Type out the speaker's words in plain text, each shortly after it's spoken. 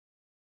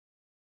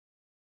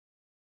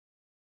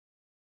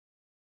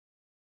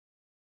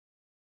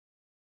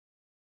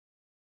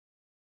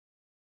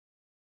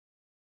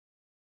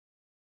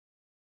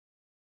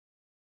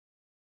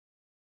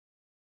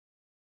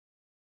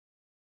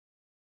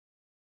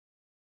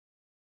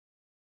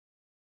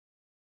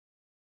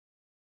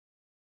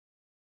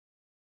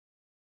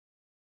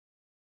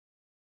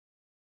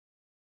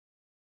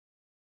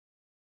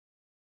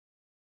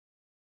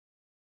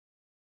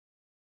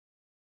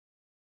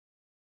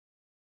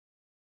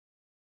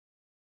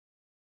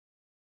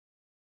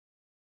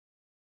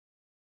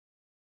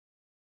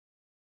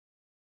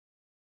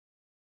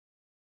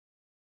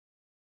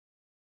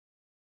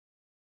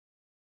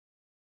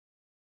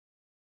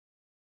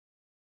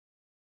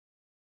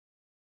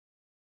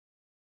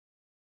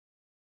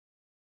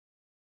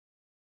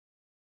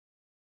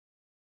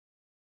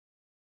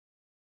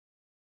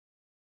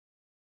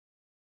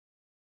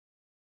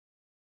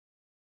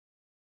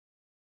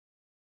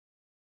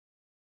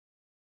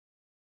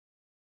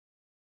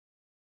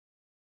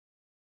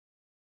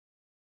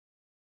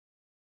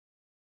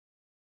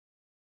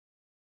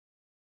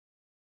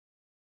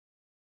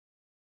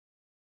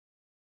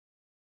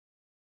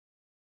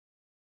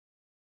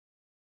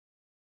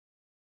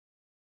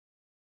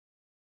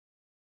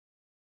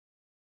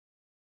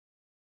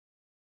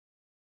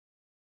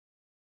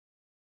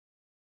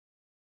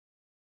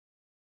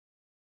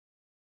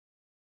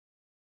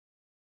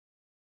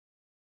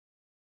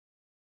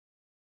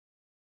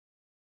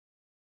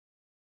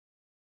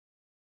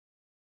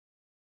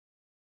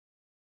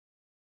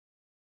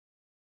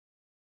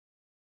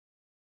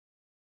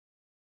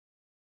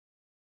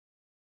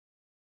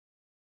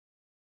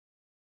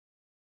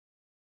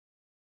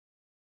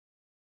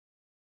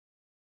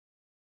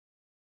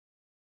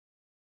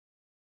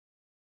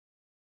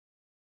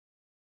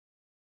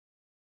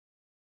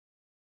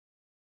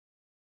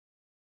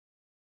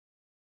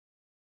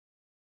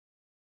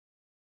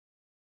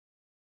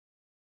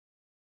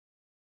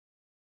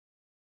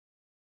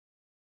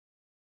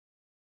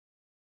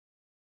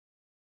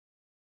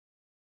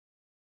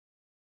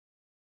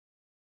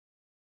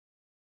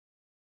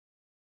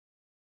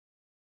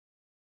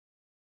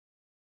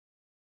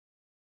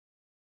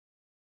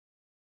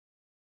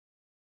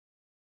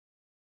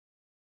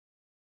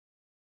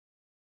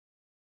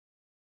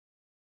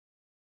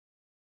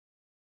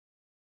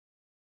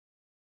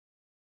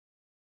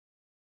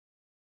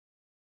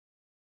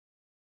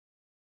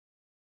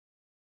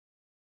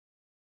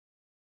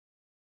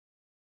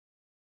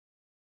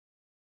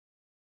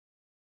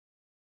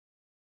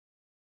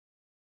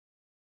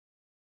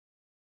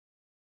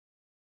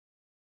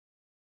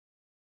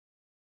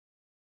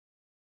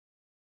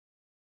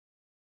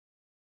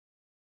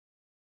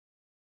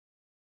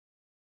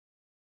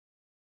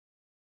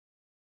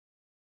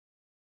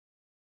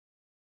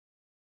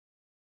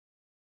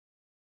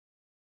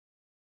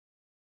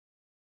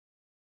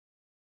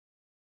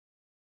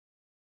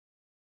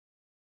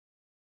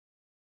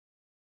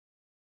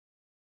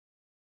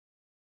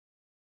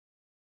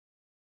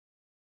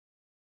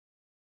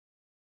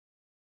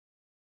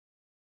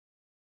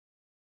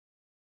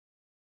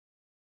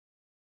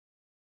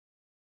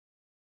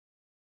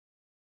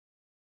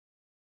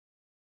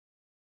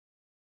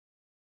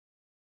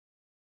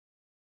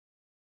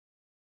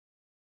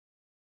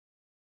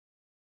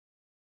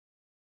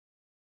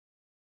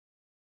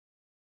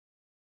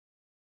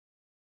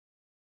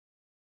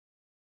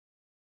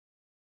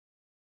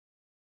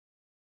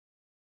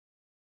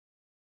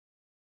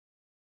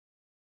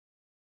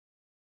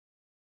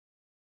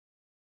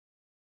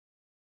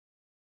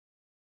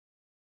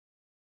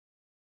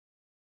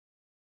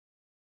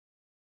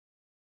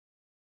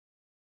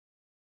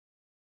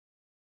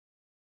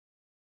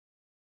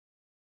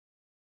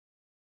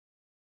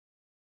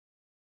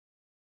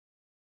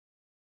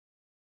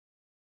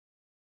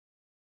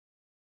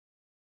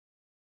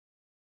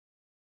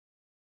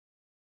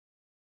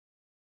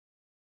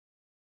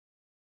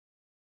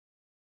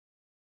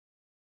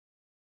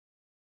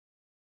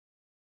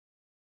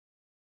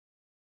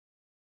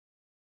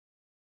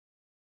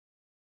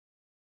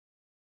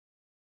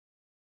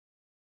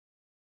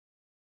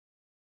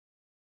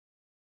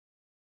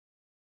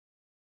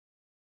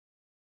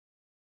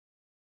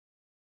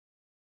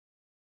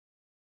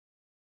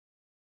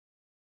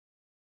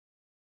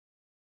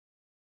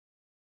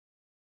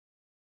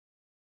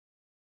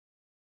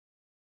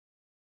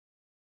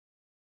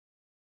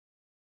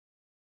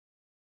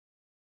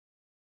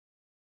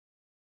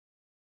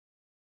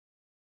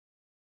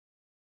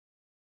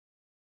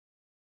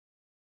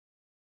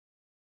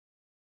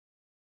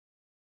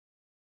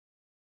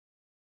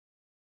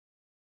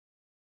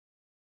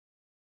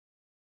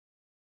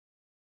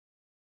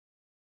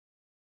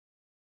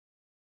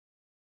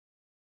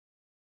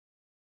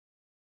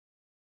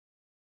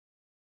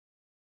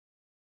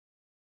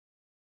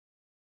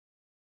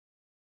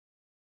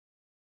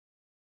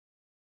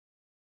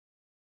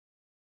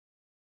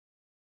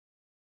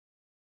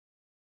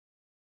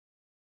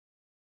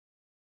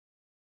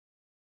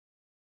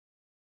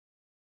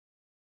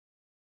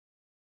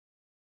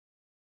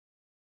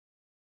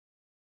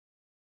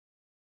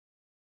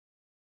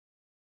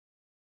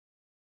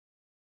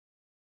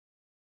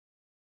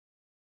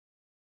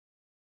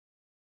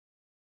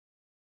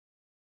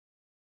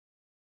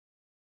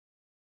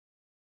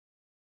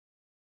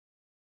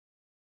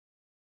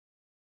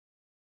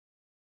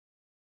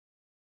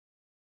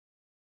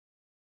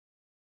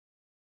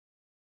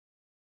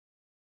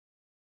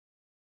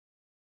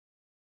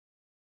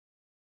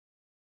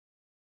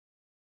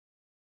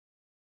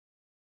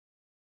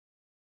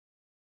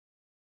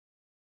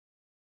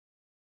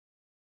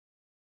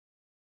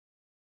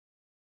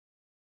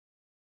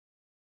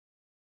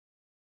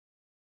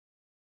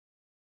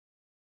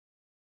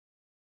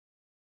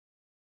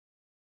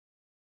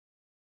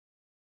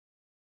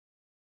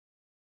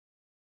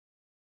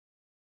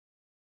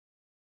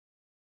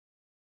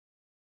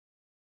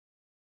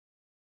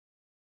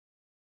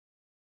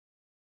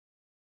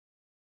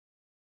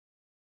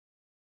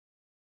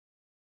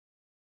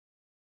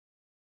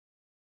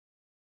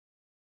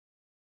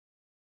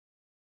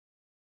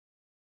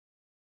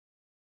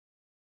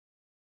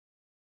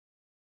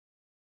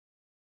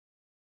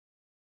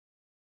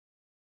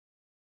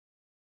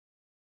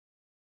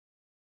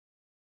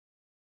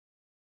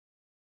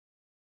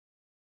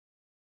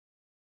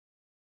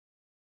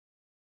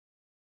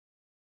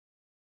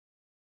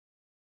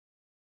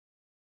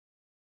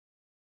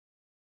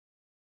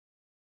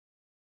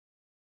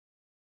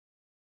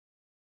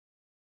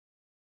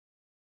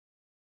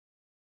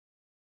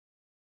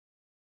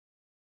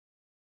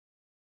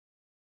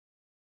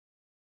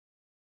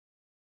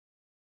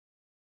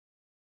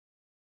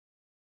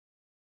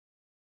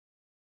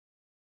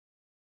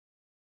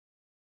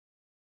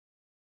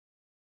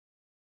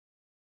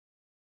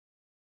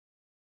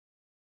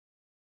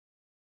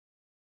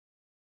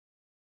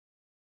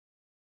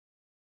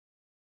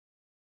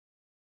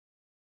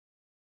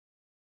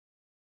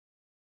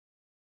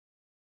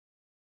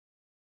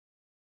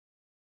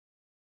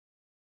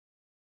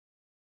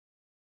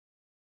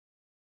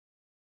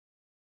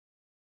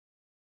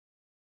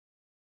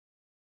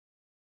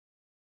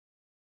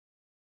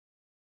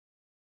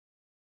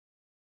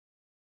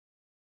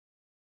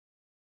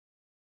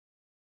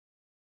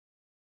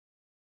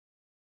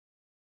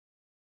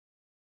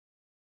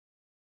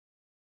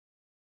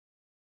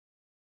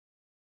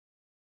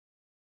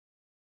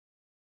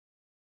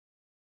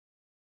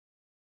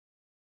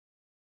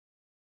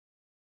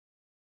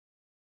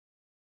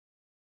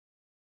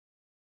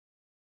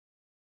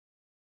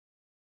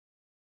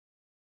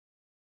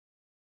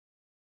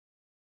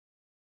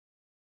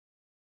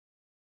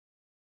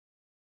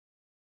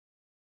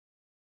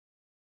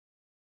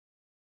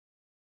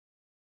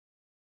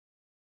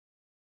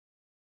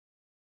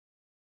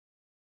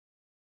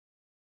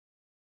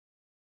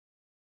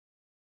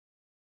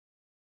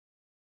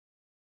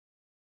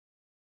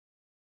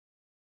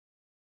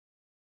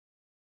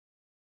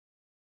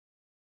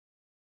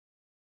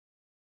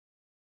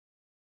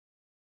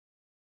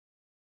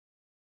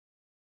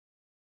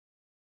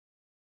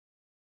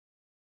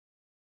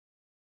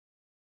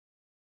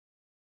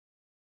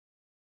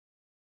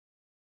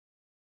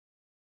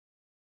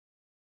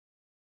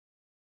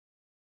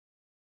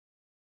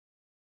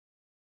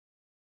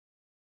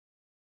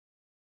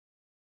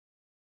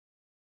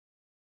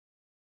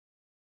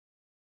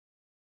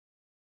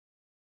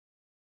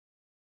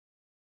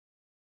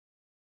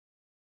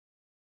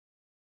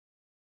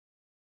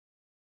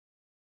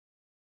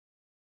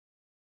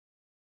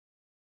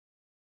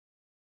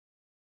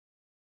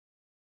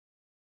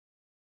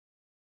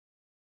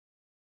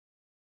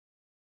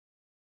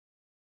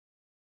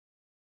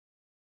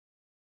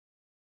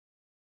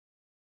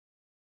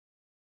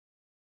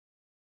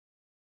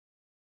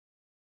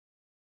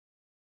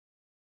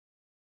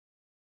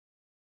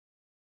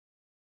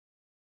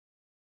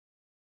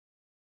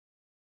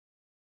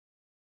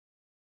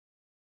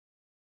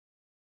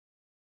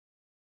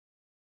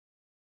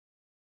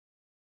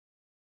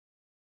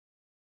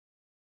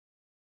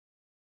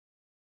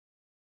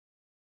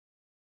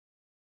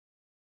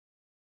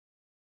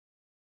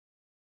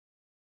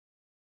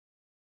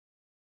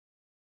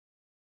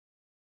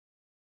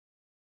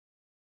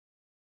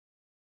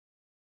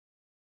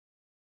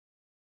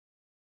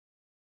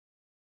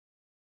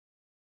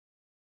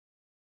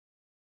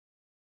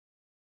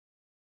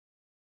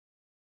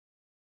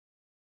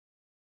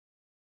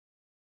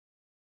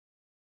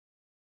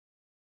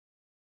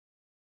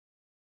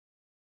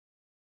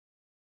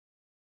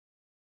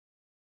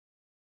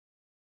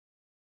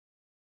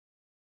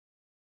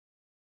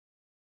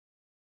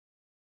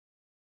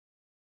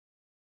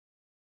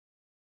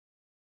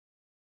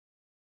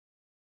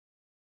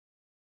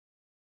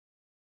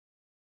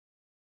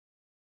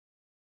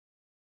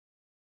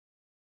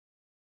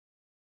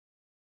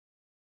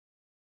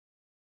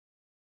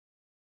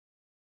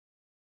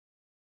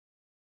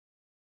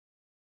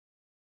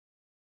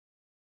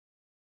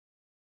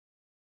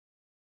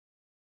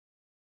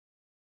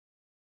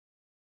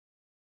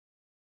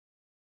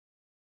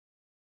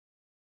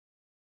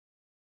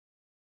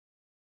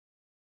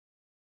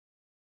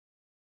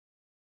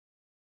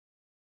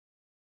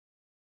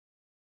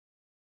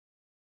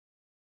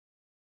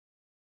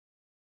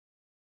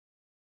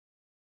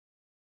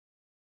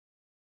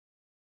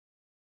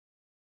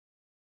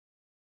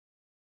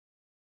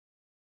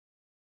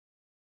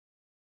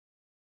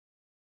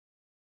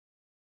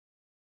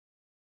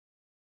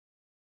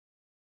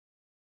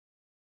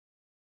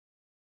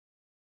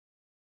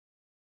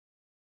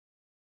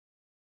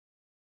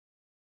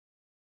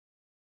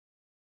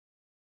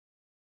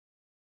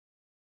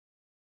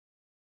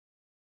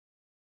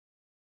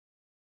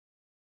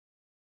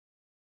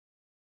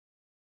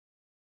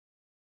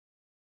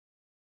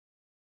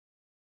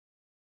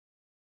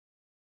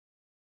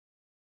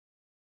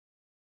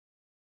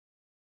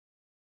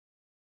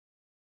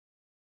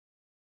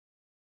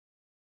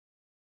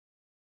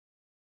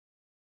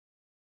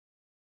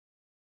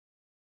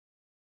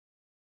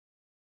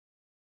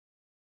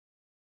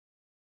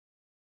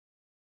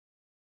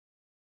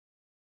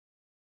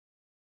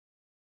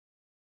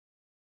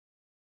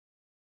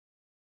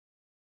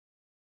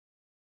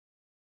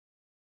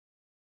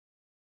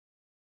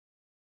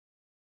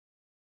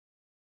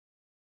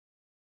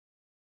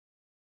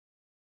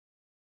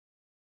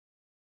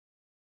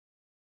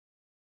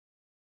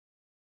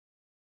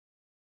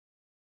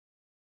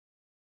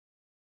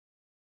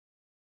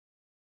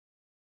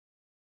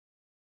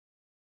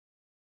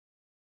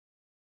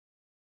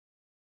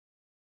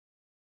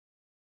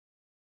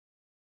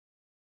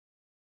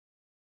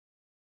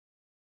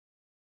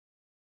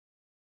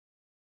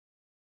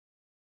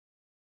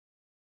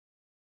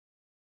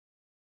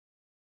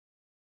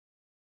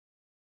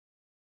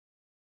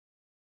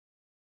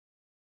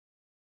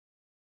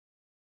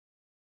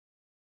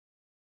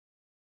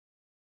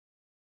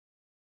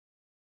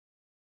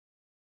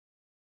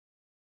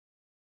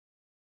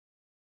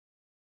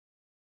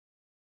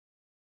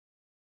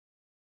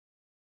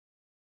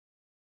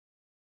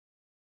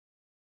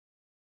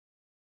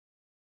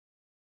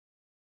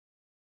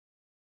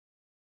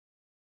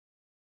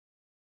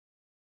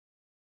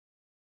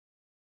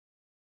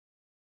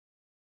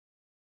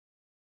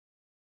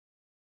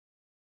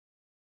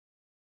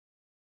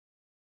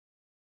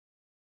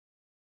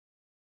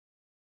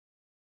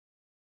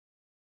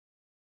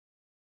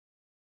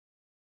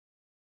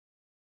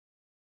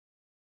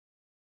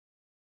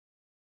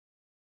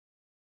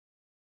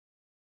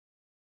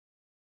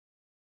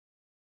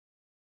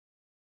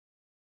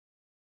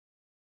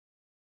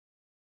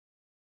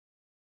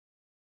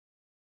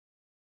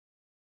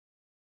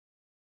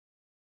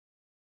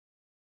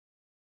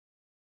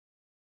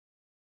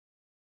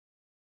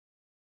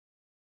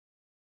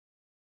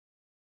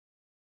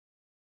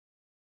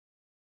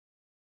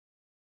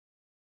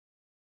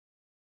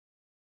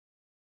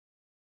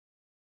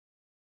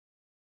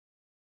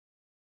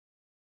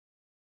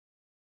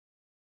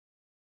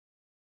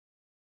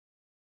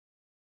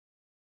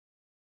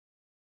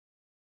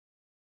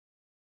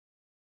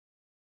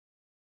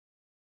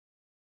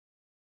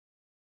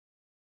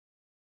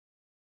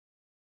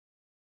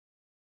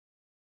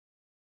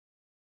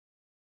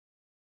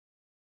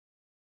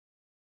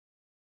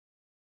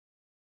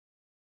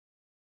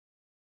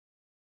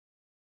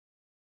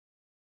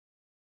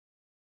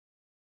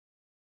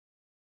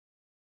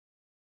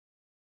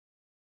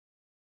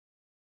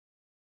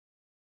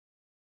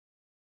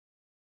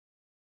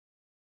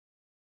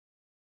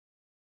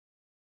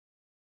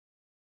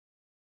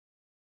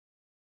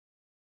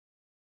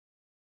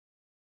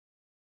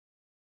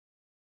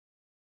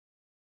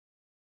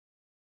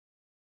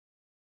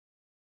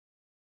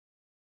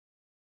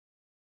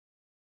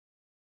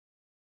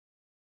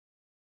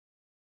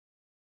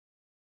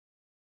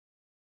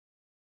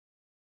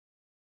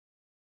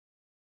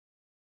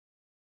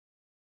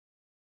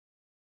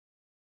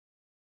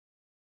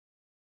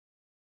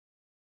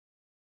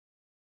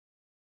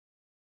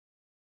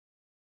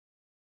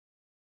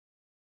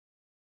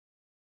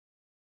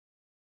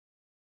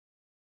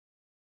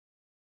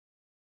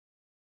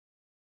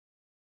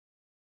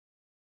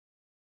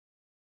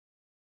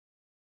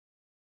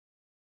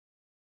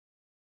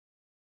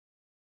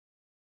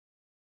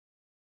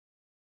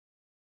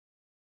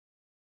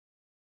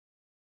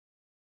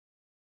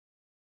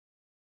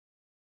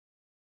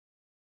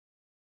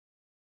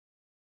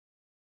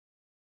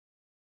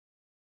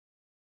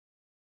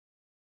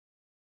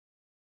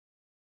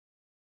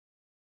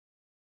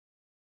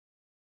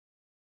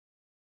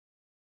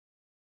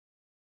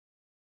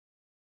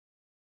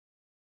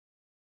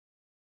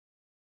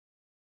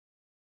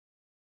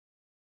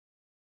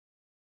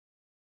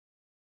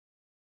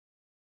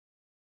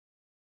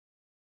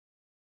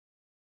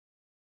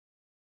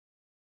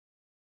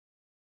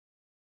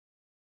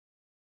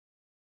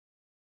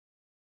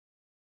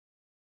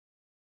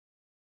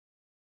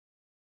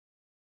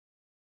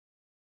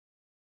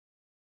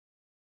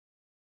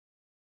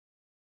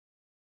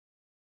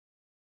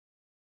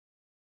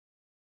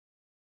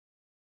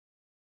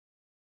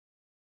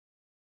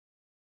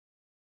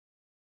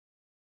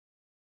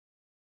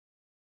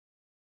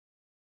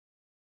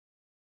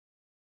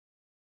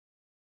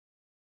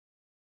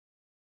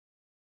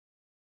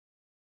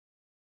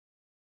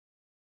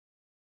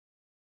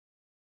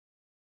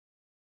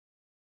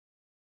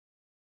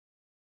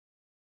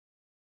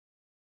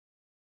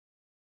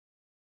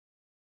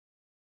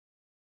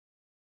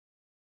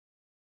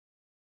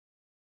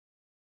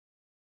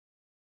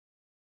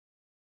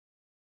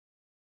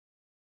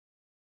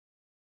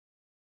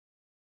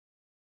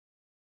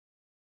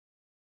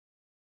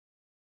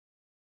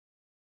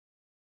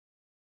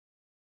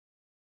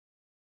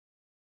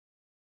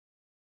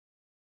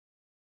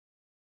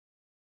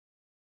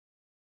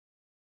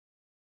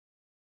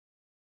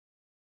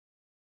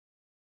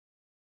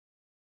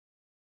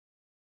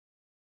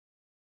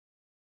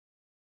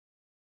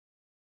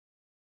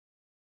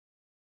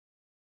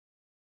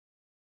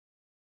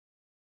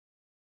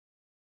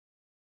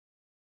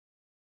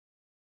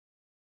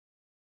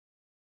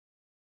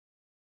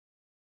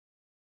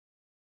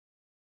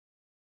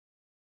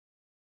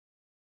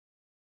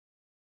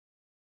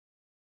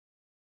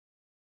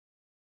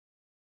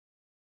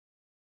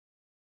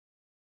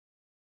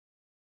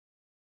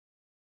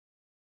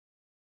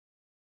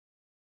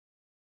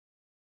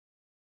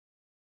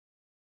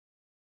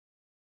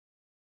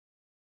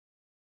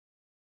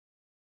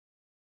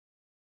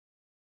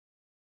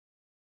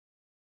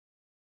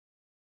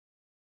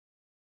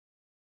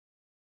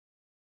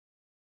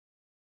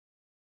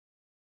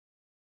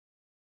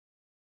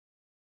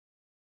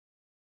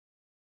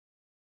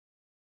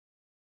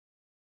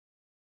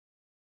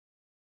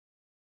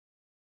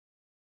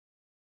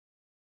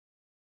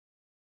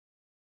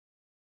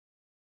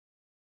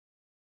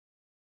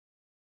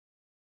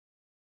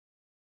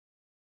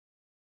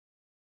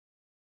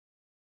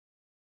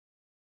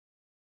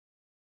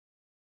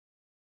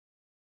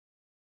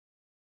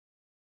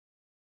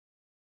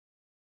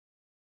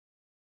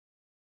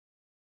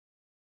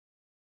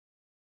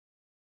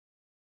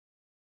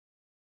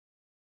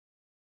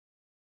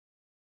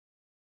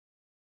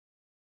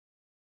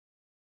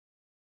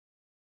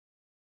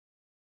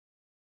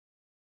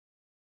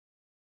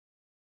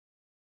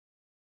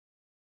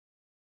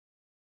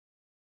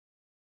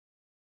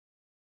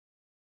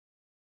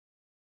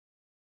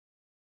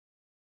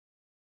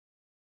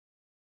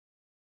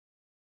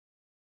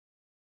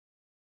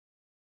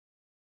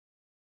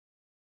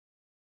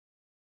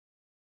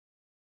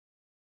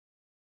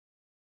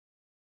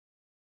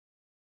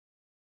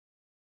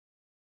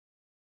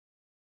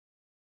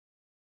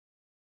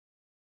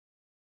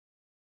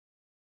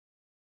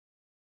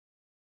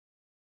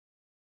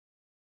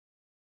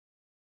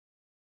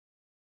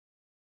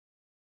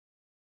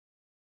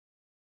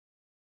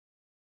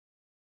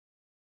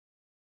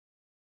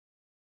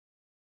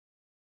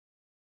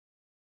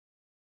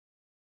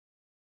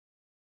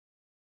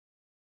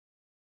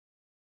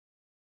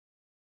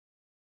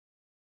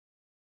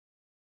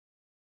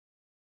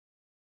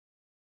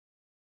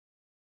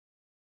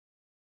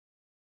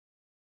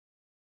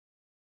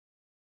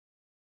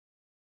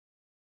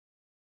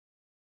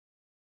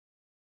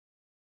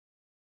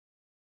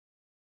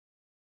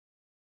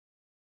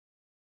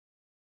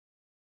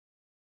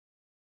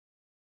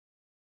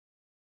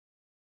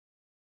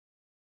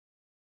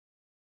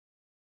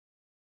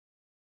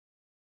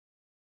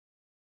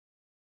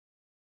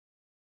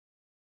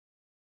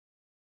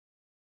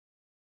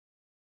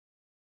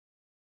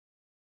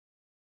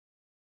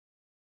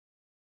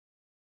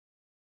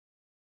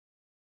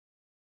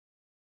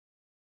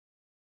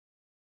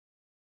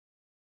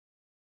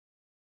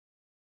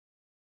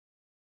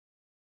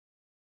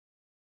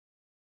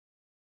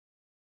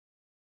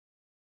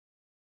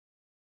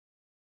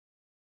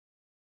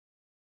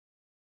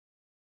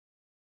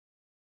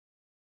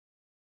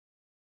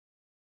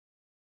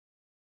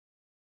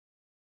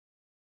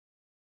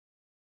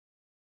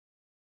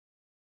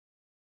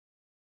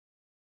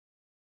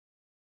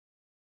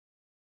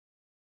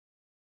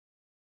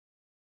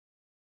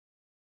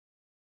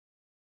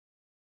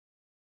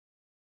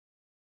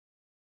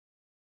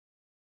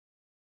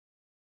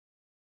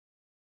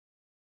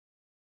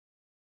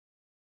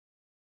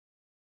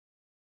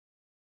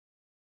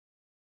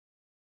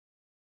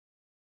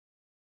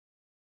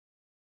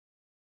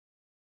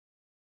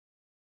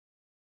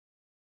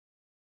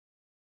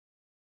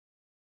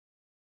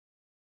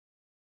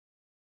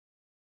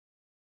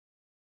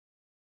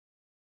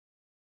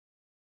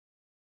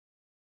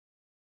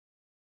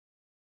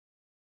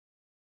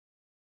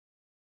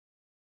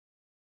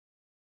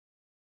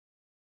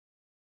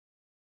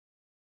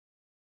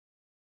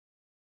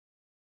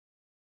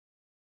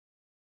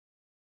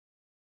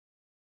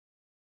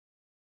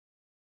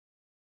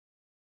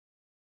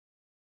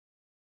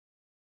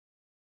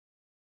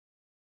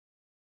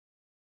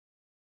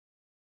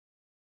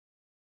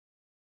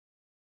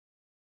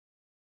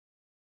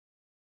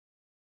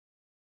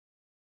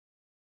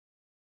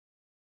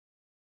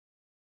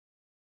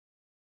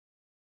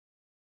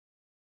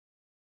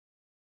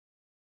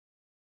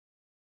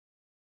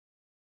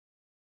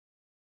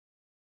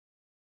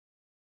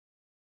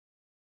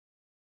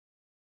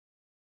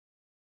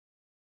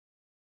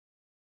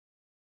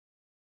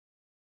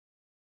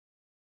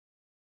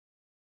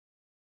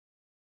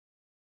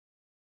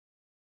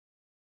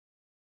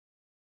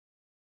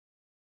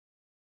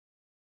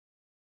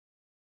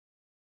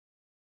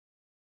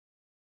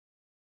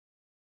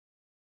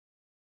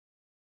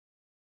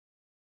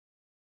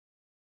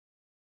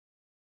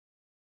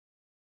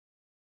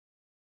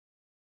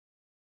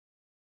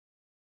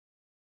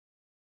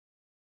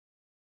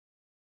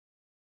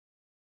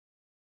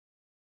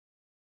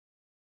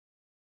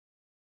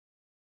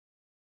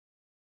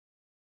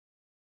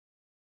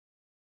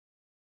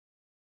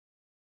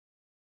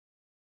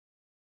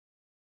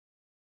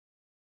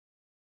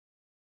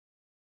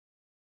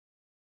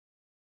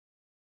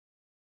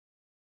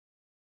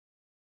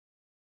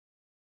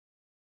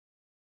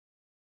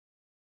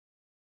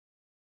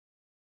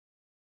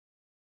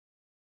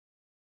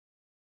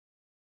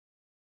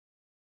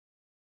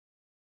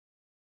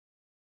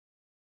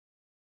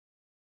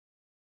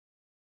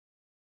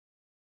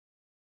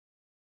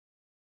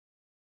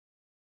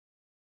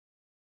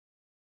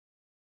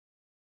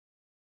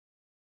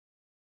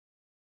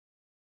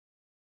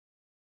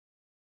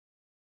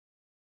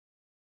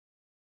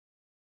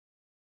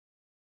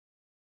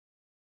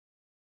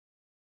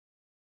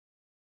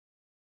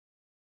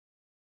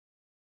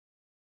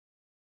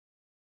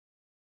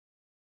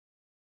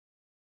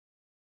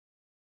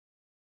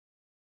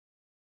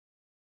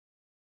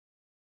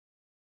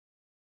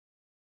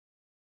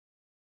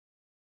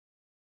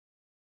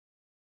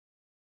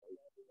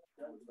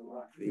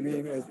You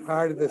mean as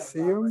part of the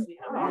siyum?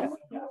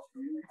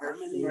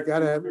 You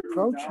gotta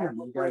approach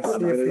him. You gotta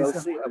see if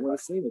he's. I'm gonna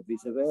see him if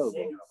he's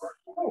available.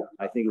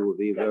 I think it would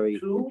be a very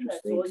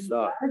interesting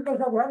start.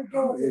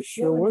 It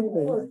sure would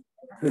be.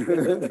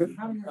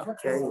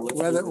 Okay.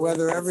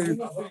 Whether every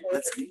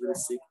Let's keep it a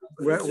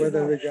secret.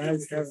 whether the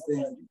guys have the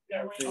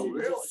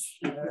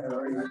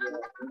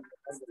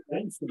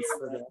license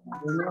for that. I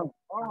don't know.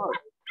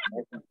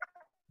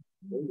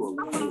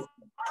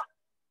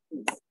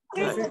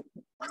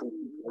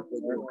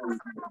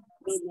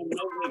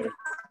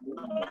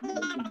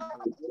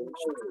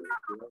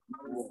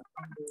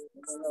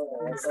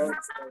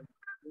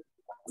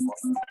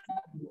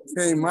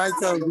 Okay,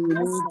 Michael, do you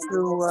need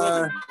to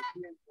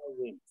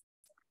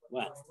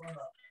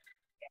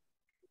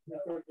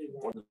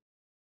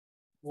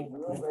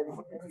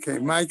okay,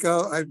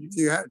 Michael,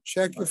 do you have,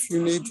 check if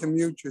you need to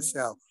mute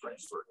yourself.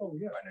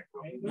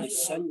 My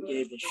son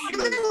gave a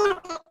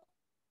shiur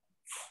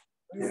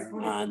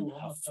on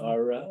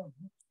Hafara.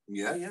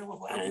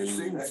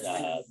 And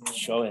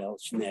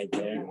Shoel's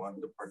Neder,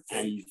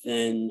 and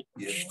then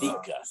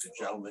Shtika,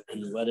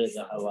 and what are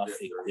the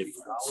halachic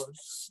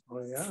differences?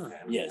 Oh, yeah.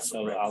 Yeah,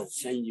 so I'll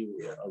send you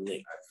a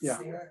link. Yeah.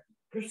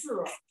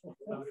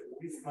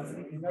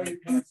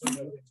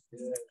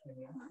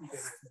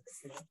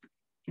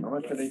 How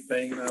much are they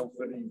paying now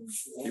for the?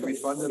 You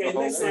refunded the Okay,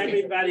 whole listen, thing?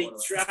 everybody,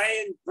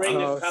 try and bring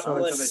a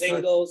couple of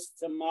singles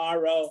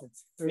tomorrow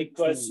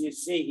because you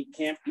see he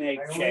can't make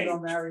change.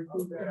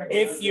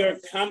 If you're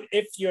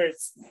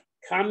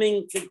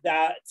coming to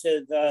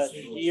the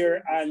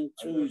here on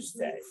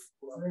Tuesday,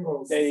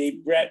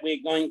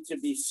 we're going to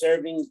be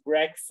serving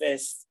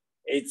breakfast.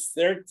 It's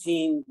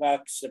 $13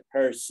 a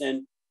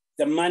person.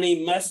 The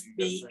money must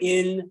be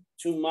in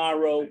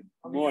tomorrow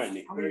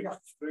morning.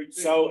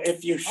 So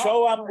if you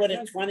show up with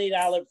a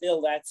 $20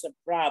 bill, that's a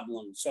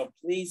problem. So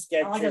please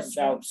get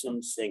yourself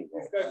some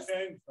singles.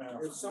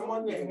 If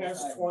someone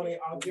has 20,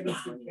 I'll give it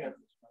to Ken.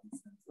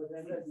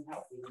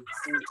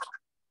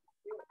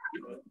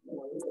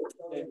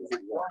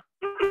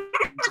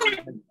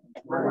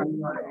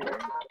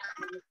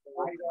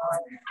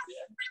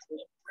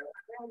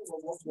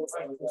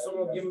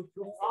 Someone will give him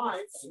 2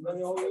 5s, and then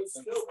he only needs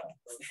 2.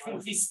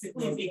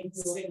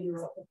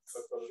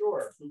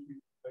 Sure.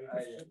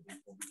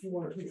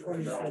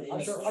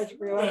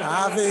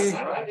 Avi,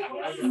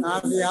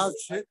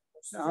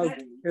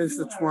 here's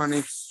the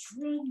 20.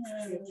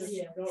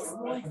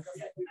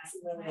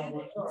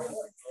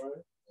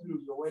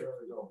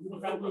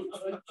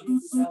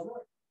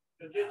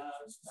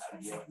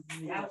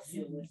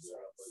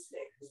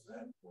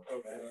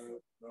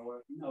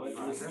 No, it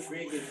was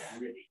really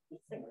gritty.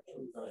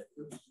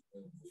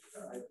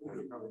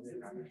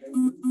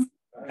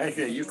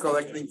 Hey, are you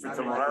collecting for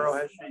tomorrow,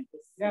 Heshi?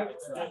 Yeah.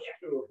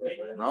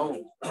 No.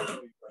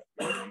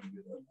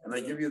 Can I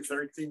give you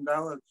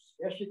 $13?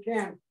 Yes, you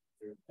can.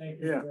 Thank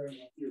you. Yeah.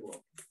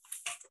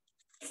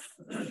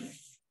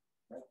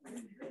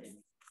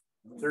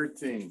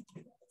 13.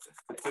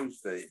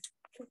 Tuesday.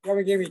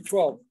 Gonna give you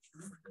 12.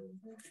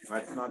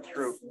 That's not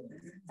true.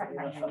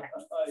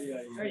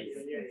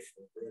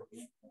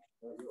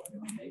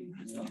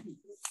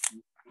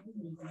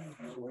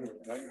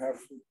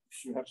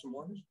 You have some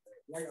ones?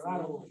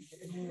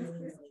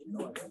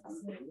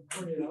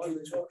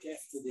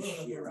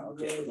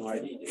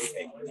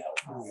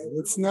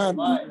 It's not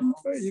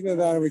either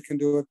that or we can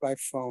do it by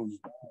phone.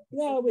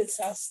 No, it's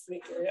us.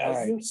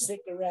 You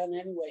stick around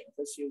anyway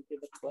because you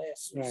give a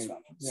class or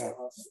something. Yeah.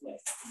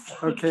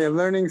 So Okay,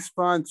 learning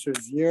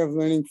sponsors. Year of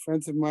Learning,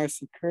 Friends of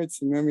Marcy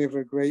Kurtz, in memory of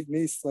her great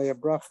niece, Leah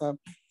Bracha,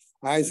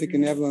 Isaac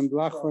and Evelyn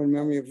Blachor, in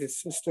memory of his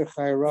sister,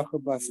 Chaya Rachel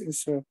Bas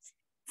Isser,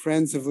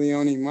 Friends of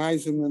Leonie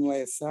Meiselman,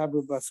 Leah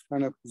Sabra Bas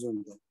Kana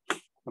Kuzundel.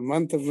 A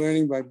month of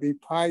learning by B.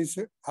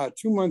 Pizer,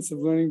 2 months of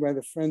learning by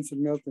the Friends of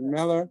Milton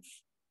Meller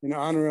in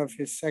honor of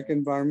his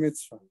second bar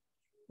mitzvah.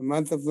 A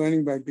month of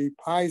learning by B.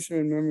 Pizer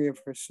in memory of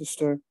her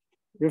sister,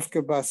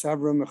 Rivka Bas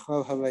Abra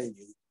Michal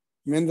Halevi.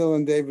 Mendel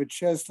and David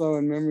Cheslow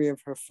in memory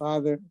of her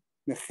father,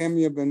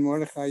 Nehemiah ben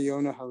Mordechai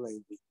Yonah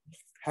Halevi.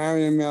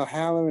 Harry and Mel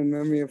Haller in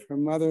memory of her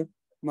mother,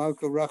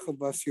 Malka Rachel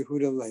Bas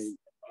Yehuda Leib.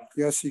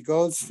 Yossi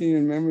Goldstein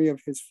in memory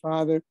of his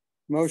father,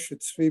 Moshe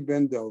Tzvi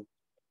ben Dov.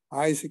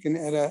 Isaac and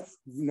Etta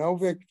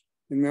Novik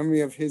in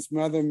memory of his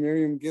mother,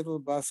 Miriam Gittel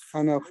Bas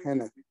Chanoch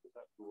Henna.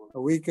 A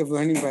week of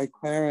learning by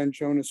Clara and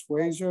Jonas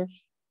Wazer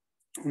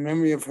in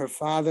memory of her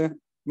father,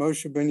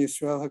 Moshe ben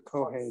Yisrael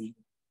HaKohen.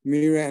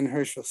 Mira and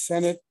Herschel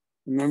Sennett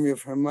in memory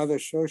of her mother,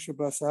 Shosha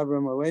Bas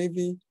Abram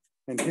Alevi,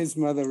 and his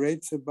mother,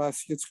 Reitza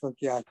Bas Yitzchak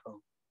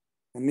Yaakov.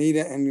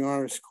 Anita and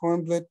Yoris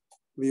Kornblit,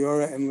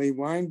 Leora and Lee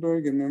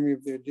Weinberg in memory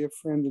of their dear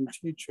friend and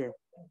teacher,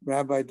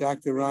 Rabbi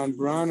Dr. Ron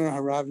Bronner,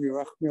 Harav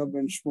Yerachmiel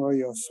ben Shmuel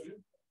Yosef.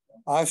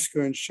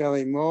 Oscar and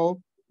Shelley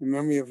Moll in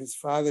memory of his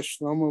father,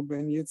 Shlomo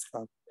ben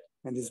Yitzchak,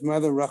 and his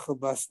mother, Rachel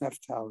Bas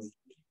Neftali.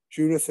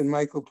 Judith and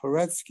Michael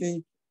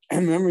Poretsky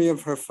in memory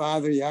of her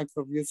father,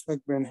 Yaakov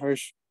Yitzchak ben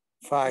Hirsch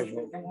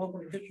Fiver.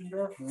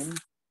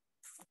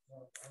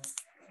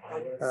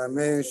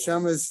 May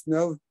Shama's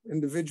no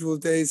individual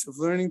days of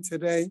learning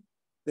today.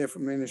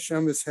 Therefore, may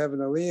Neshamas have an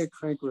aliyah,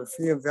 crank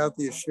rafia,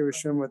 velti yashir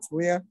Hashem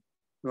matzliah,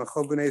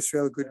 v'chol b'nei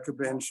Israel good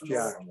kaben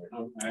shtiah.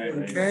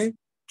 Okay,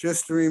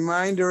 just a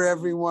reminder,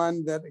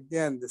 everyone, that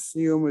again, the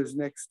siyum is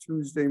next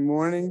Tuesday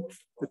morning,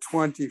 the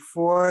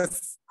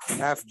 24th,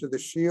 after the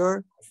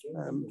shiur.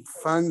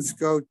 Funds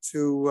go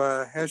to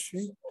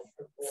Heshi.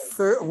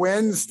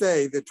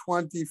 Wednesday, the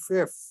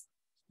 25th,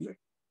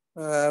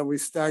 we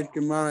start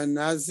Gemara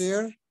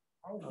Nazir.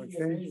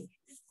 Okay.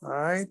 All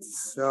right.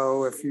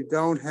 So if you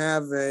don't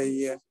have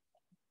a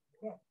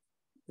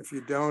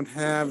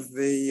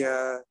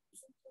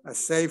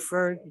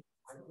sefer,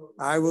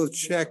 I will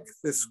check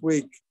this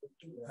week.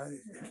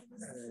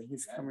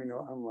 He's coming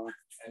online.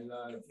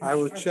 I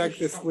will check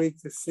this week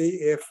to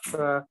see if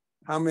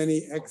how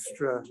many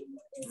extra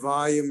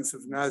volumes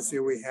of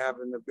Nazir we have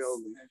in the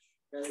building.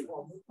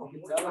 For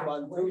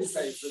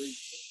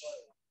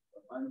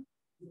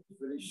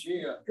the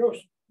Shia,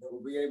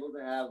 we'll be able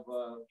to have,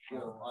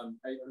 on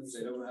paper, so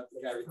they don't have to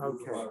carry.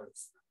 Okay.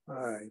 All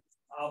right.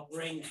 I'll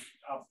bring.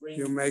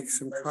 You make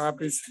some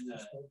copies.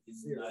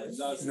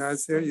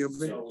 Nazir, you'll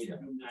be.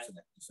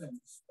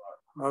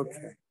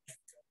 Okay.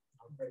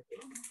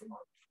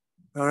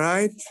 All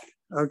right.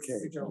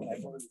 Okay.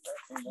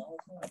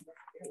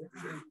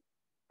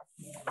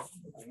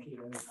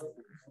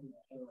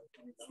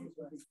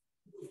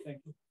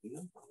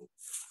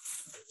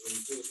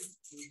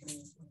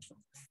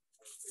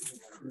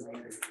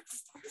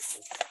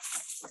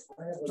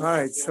 All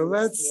right, so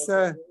let's,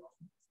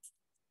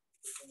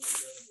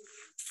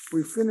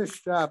 we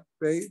finished up,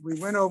 we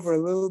went over a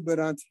little bit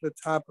onto the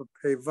top of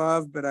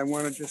Pevav, but I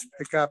want to just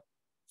pick up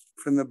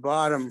from the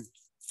bottom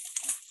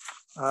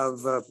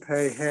of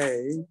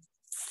Pei.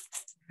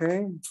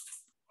 Okay.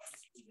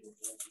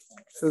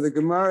 So the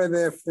Gemara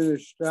there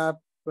finished up,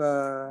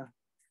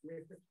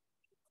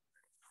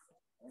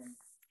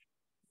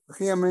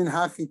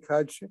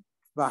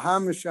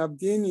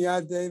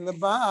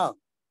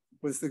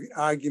 was the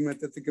argument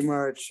that the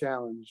Gemara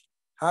challenged.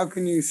 How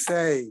can you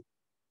say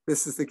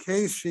this is the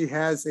case? She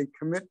has a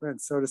commitment,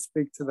 so to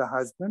speak, to the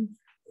husband.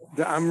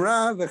 The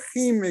Amra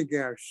v'chi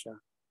megersha.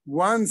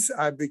 Once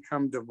I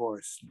become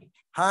divorced.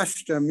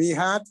 Hashta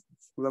mihat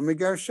lo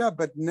megersha.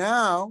 But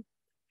now,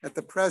 at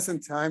the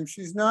present time,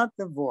 she's not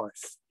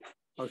divorced.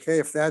 Okay,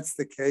 if that's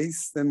the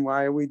case, then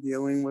why are we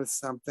dealing with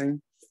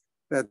something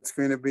that's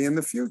going to be in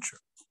the future?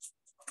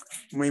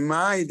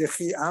 Mimai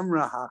dechi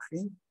amra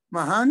hachi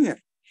mahanya.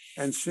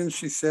 And since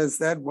she says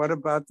that, what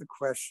about the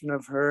question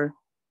of her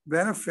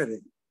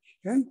benefiting?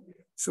 Okay,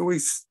 so we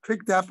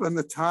picked up on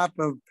the top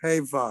of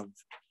Pevav,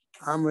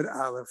 Amud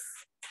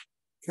Aleph.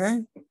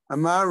 Okay,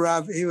 Amar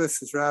Rav Ila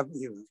says Rav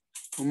Ila.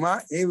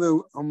 Umar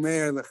Elu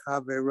Omer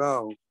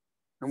Lechavero.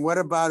 And what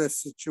about a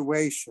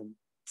situation,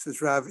 says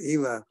Rav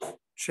Ila,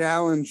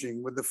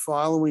 challenging with the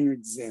following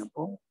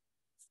example?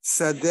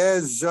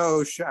 Sadeh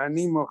zo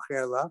she'ani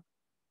mochela.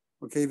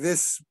 Okay,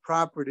 this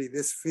property,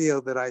 this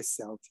field that I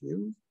sell to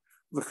you.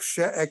 When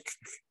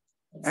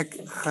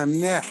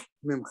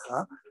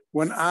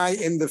I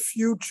in the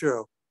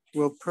future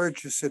will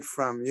purchase it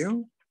from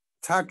you,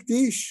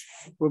 takdish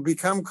will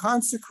become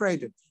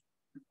consecrated.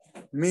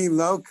 Mi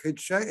lo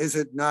kidsha, is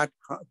it not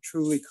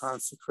truly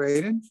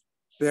consecrated?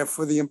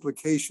 Therefore, the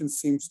implication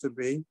seems to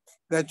be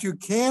that you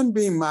can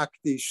be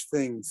makdish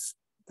things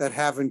that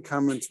haven't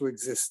come into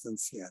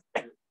existence yet.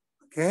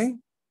 Okay,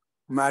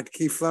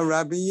 matkifla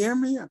Rabbi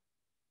Yirmiyah.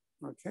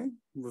 Okay,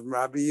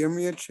 Rabbi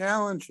Yirmiyah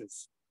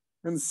challenges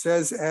and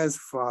says as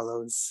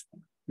follows: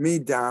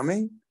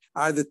 Midami,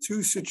 are the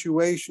two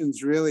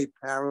situations really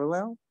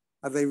parallel?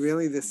 Are they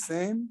really the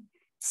same?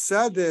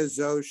 Sadeh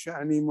zo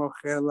she'ani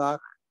mocher lach,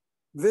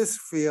 this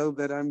field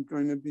that I'm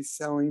going to be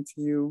selling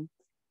to you,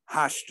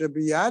 hashta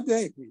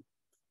biyadehi,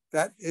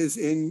 that is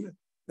in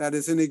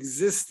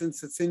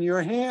existence. It's in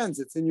your hands.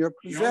 It's in your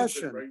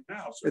possession. Right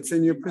now, so it's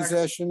in your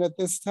possession at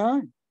this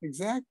time.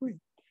 Exactly.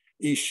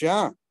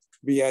 Isha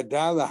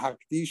biyada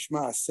lahakdish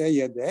ma'aseh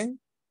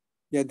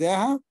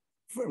yadeha.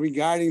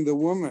 Regarding the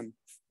woman,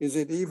 is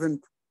it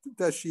even,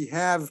 does she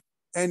have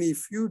any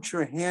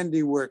future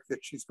handiwork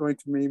that she's going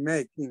to be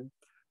making?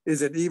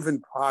 Is it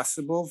even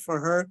possible for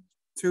her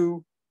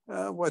to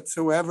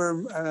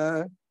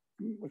whatsoever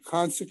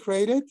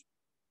consecrate it?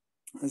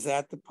 Is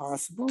that the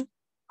possible?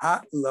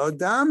 Ha lo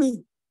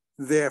dami.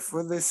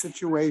 Therefore, the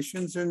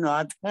situations are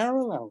not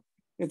parallel.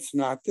 It's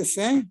not the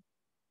same.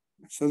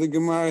 So the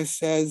Gemara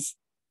says,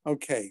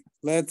 okay,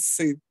 let's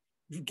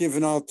give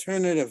an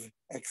alternative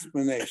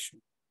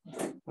explanation.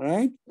 All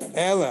right?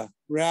 Ella,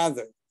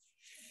 rather.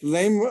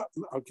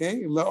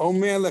 Okay?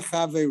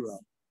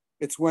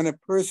 It's when a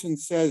person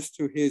says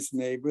to his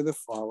neighbor the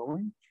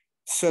following: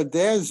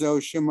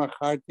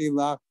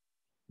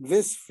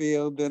 this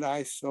field that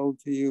I sold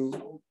to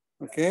you.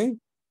 Okay?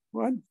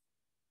 What?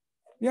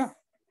 Yeah.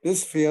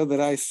 This field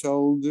that I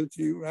sold to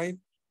you, right?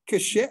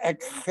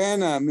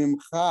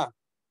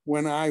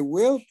 When I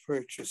will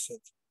purchase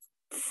it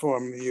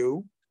from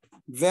you,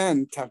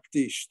 then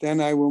takdish, then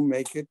I will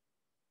make it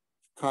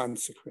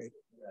consecrated.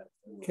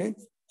 Okay,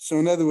 so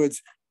in other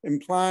words,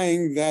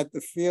 implying that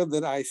the field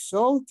that I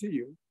sold to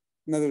you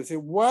In other words,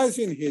 it was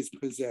in his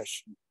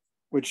possession,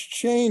 which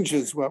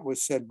changes what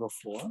was said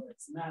before.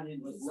 It's not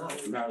in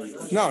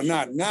his No,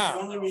 not The now.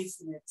 only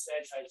reason it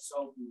says I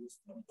sold you is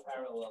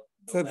parallel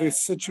To the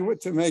situation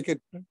to make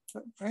it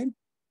right.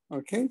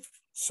 Okay.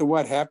 So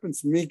what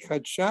happens?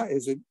 Mikacha,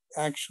 is it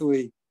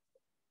actually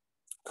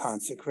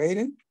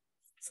consecrated?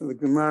 So the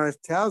Gemara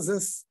tells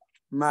us,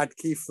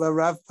 Matkifla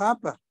Rav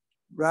Papa.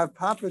 Rav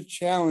Papa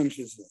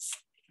challenges this.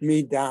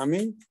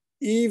 Midami,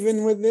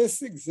 even with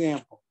this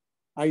example,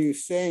 are you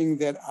saying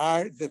that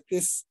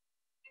this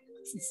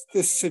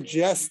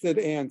suggested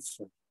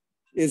answer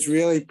is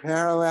really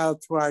parallel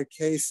to our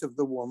case of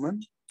the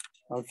woman?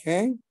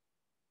 Okay.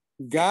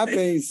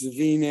 Gabe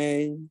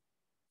zvine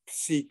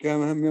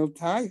psikam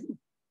hamiltai.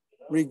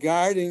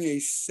 Regarding a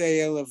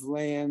sale of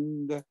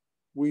land,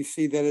 we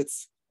see that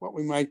it's what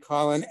we might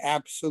call an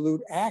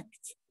absolute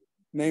act.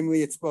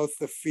 Namely, it's both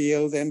the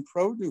field and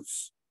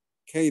produce,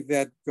 okay,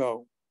 that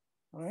go,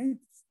 right?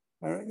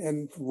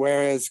 And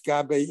whereas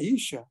Gabe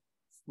Isha,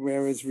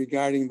 whereas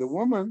regarding the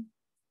woman,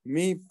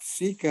 mi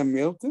psika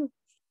milta,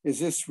 is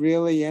this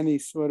really any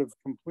sort of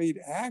complete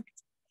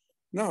act?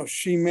 No,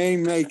 she may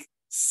make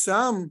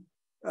some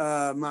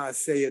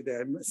maaseh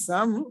there,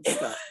 some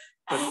stuff,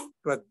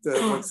 but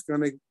what's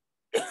going to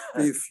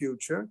be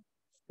future,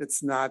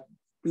 it's not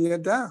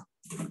biyada.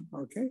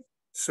 Okay,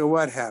 so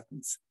what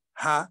happens?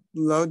 Ha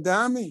lo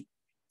dami.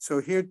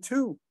 So here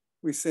too,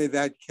 we say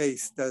that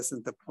case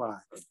doesn't apply.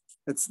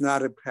 It's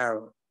not a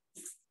parallel.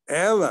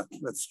 Ella,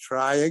 let's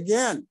try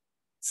again,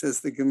 says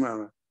the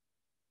Gemara.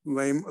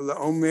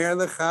 Omer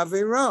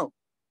lechavero.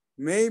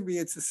 Maybe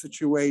it's a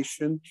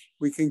situation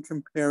we can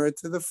compare it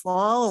to the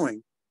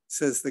following,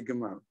 says the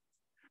Gemara.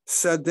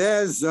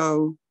 Sadeh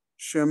zo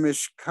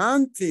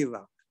shemishkanti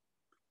la.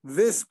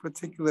 This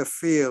particular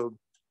field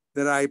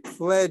that I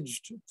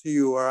pledged to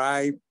you, or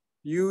I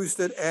used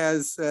it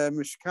as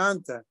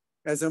mishkanta,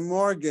 as a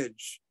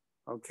mortgage,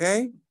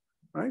 okay?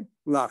 Right?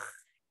 Lach.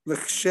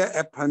 L'chshe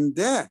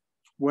epandeh,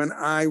 when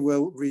I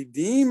will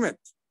redeem it,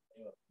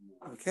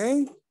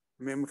 okay?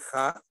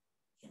 Mimcha.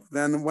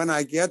 Then when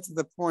I get to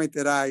the point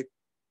that I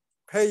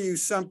pay you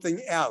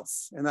something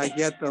else and I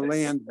get the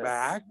land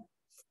back,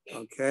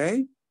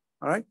 okay?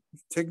 All right,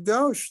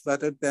 tigdosh,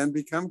 let it then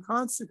become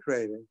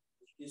consecrated.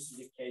 This is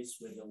the case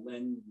where the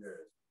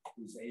lender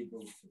is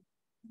able to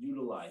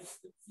utilize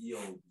the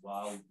field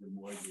while the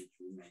mortgage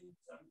remains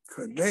on.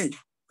 Could be.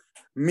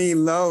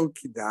 Milo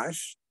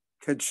kidash.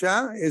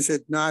 Kadsha, is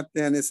it not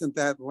then, isn't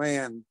that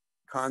land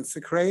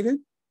consecrated?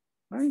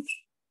 Right?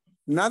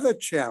 Another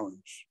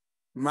challenge.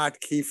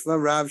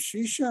 Matkifla Rav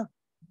Shisha,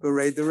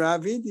 Berei de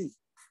Ravidi.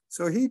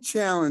 So he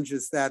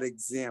challenges that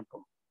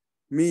example.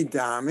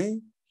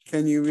 Midami,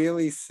 can you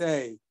really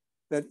say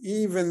that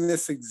even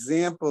this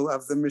example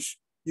of the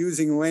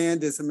using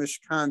land as a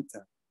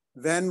mishkanta,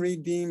 then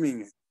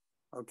redeeming it,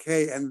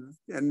 okay, and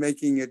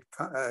making it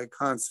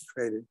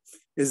consecrated,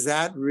 is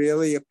that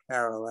really a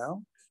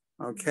parallel?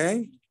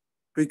 Okay,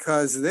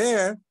 because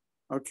there,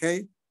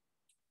 okay,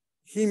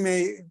 he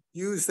may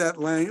use that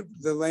land,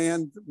 the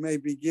land may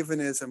be given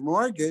as a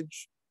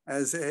mortgage,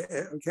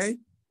 okay,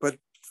 but the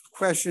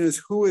question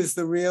is, who is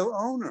the real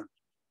owner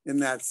in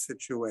that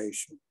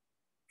situation?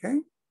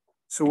 Okay,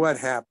 so what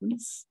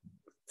happens?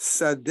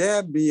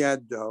 Sadeh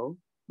biyado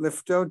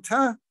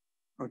liftota,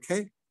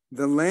 okay,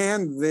 the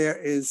land there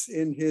is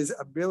in his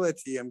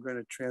ability, I'm going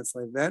to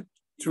translate that,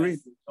 to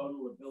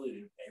total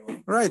ability to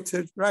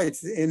pay. Right,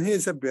 in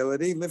his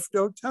ability,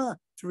 liftota,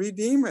 to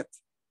redeem it,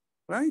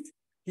 right?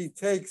 He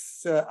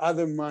takes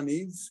other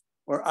monies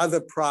or other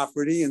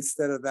property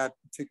instead of that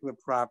particular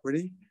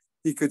property.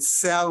 He could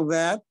sell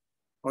that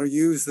or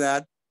use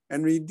that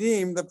and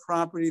redeem the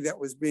property that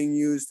was being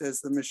used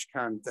as the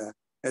mishkanta,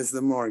 as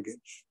the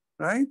mortgage,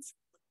 right?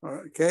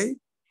 Okay.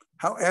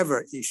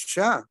 However,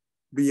 isha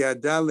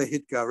biyada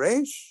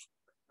lehitgaresh,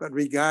 but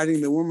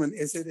regarding the woman,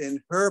 is it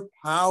in her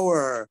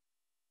power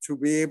to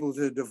be able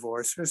to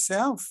divorce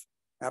herself?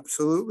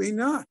 Absolutely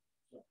not.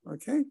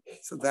 Okay,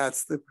 so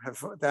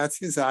that's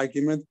his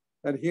argument,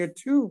 that here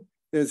too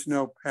there's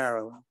no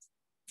parallel.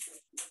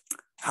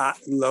 Ha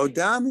lo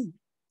dami.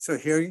 So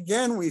here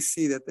again we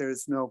see that there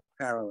is no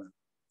parallel.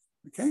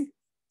 Okay,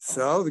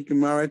 so the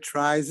Gemara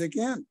tries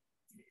again.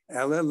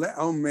 Ela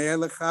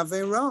le'omer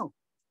lechavero.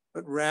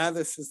 But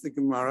rather, says the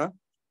Gemara,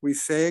 we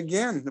say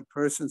again, the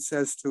person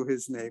says to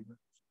his neighbor,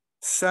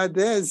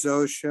 Sadeh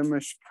zo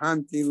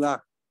shemashkanti lach,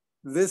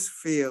 this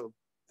field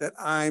that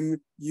I'm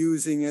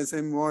using as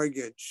a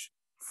mortgage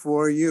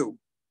for you,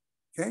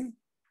 okay?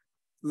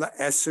 La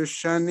eser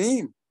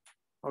shanim,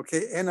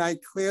 okay? And I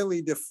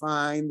clearly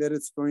define that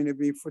it's going to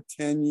be for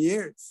 10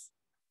 years,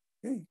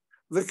 okay?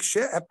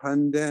 L'kshe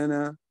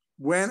epandena,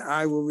 when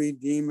I will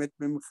redeem it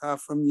mimcha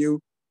from you,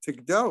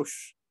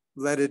 tigdosh,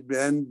 let it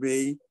then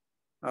be,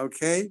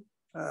 okay,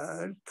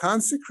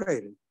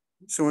 consecrated.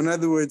 So in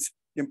other words,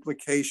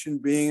 implication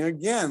being,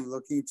 again,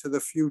 looking to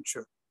the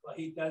future. Well,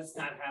 he does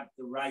not have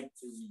the right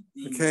to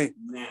redeem it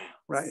now.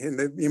 Right,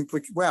 and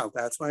well,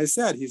 that's why I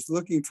said he's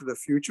looking to the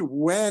future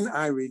when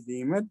I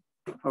redeem it.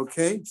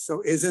 Okay,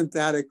 so isn't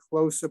that a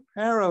closer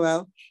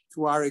parallel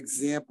to our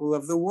example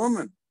of the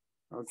woman.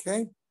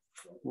 Okay,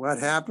 what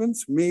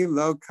happens? Mi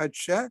lo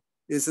kadsha,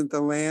 isn't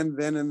the land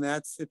then in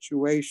that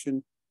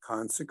situation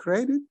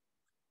consecrated?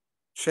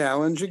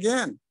 Challenge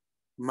again.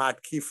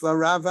 Matkifla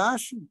Rav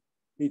Ashi.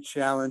 He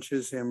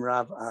challenges him,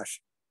 Rav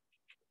Ashi.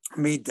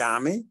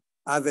 Midami,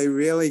 are they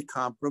really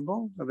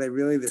comparable? Are they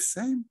really the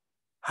same?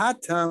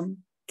 Hatam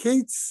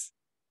Keats.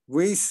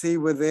 We see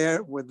with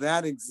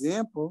that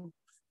example,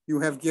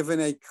 you have given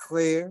a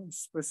clear,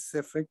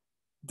 specific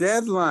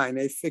deadline,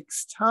 a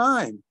fixed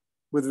time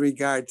with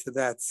regard to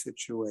that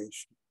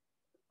situation.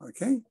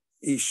 Okay?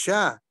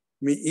 Isha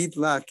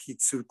mi'itla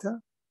kitsuta,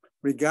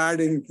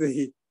 regarding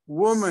the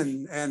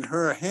woman and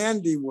her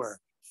handiwork.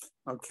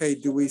 Okay,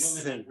 do we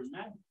say?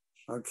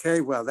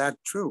 Okay, well, that's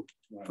true.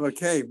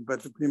 Okay,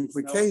 but the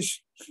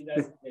implication.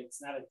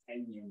 It's not a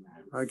 10-year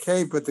marriage.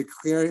 Okay, but the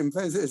clear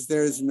implication is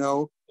there is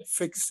no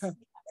fixed.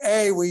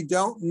 We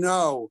don't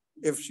know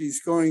if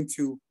she's going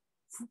to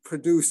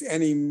produce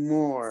any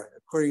more,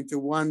 according to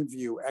one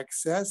view,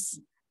 excess.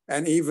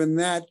 And even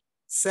that,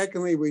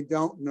 secondly, we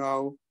don't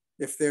know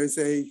if there's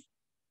a,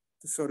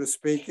 so to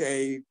speak,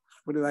 they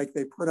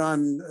put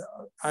on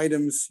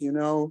items,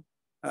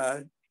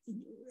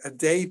 a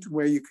date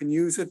where you can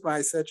use it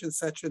by such and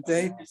such a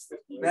date.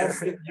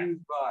 Best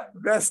used by.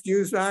 Best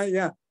used by,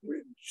 yeah.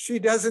 She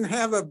doesn't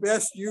have a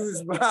best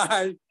used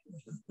by.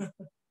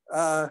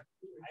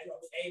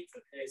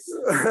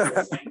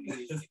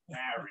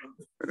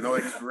 No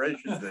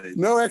expiration date.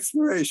 No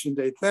expiration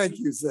date. Thank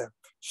you, Zeb.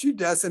 She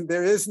doesn't.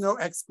 There is no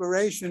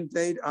expiration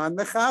date on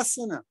the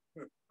chasana.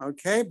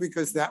 Okay,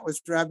 because that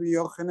was Rabbi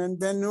Yochanan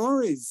ben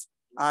Nuri's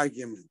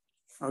argument.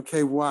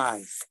 Okay,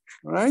 why?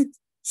 All right.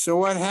 So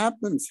what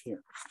happens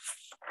here?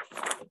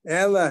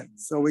 Ella.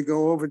 So we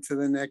go over to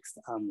the next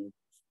Amud.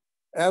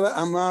 Ella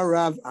Amar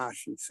Rav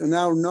Ashi. So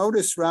now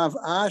notice Rav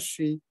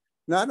Ashi.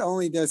 Not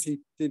only did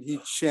he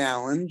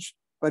challenge,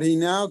 but he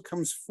now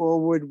comes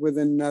forward with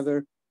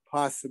another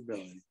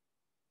possibility.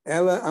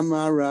 Ella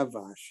Amar Rav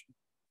Ashi.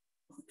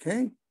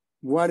 Okay,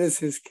 what is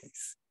his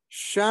case?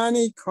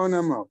 Shani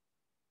Konamo.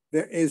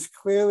 There is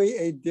clearly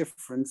a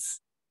difference,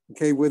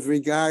 okay, with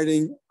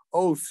regarding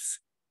oaths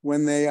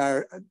when they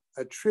are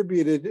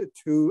attributed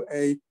to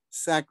a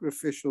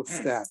sacrificial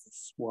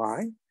status.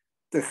 Why?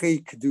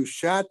 Techi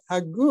Kedushat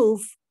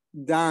Haguf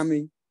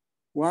Dami.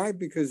 Why?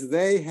 Because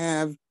they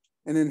have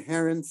an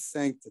inherent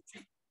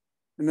sanctity.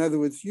 In other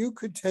words, you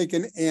could take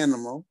an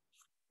animal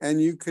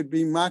and you could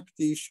be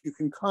makdish, you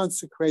can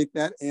consecrate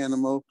that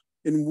animal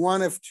in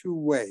one of two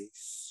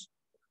ways.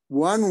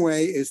 One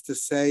way is to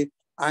say,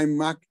 I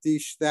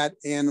makdish that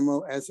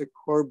animal as a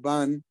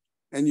korban,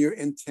 and your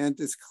intent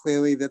is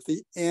clearly that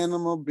the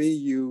animal be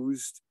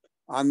used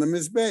on the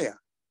mizbeah.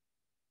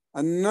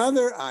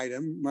 Another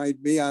item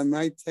might be, I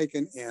might take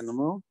an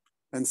animal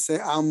and say,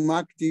 I'll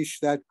makdish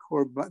that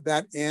korban,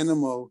 that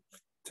animal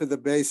to the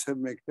base of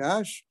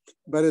Mikdash,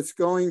 but it's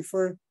going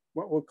for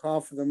what we'll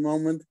call for the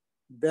moment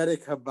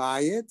Bedek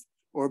Habayit,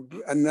 or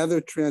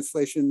another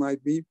translation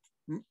might be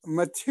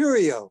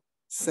material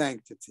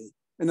sanctity.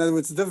 In other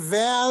words, the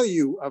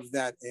value of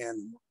that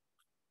animal.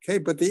 Okay,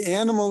 but the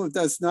animal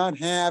does not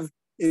have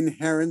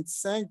inherent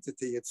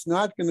sanctity. It's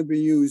not going to be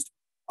used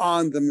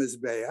on the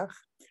Mizbeach.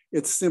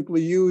 It's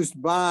simply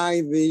used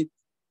by the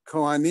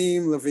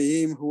Kohanim,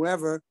 Leviim,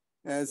 whoever,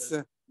 as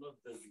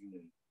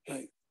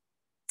right.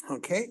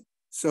 Okay,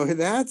 so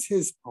that's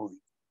his point.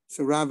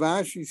 So Rav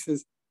Ashi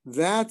says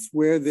that's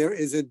where there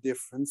is a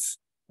difference,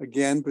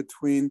 again,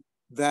 between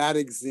that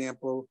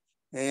example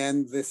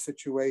and the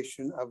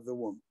situation of the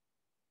woman.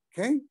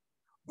 Okay,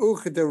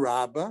 Uchda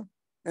Rabba,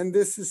 and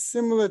this is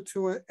similar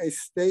to a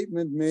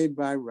statement made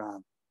by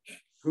Rab,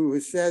 who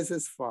says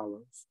as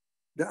follows: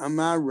 the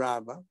Amar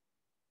Rabba,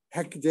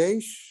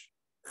 Hekdesh,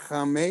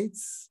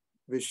 Chametz,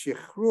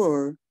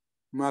 V'Shichrur,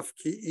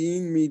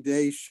 Mafki'in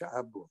Midei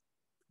Sha'abu.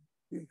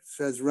 It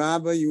says,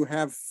 Rabba, you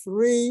have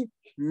three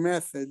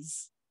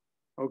methods,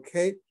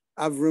 okay,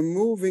 of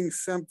removing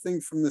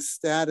something from the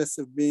status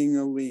of being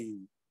a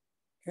lien.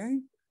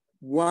 Okay,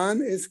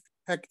 one is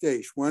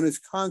Hekdesh, one is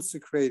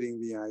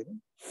consecrating the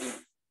item.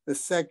 The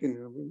second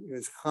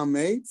is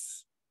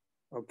chametz,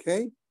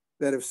 okay,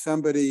 that if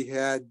somebody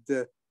had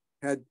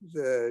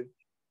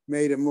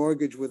made a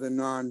mortgage with a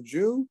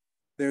non-Jew,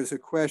 there's a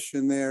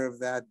question there of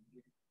that,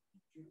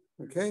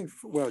 okay,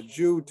 well,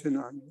 Jew to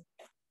non,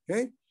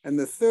 okay? And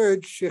the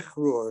third,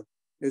 shichrur,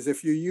 is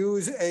if you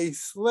use a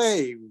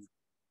slave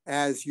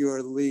as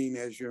your lien,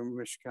 as your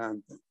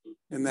mishkanta,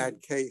 in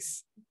that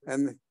case,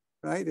 and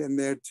right, and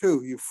there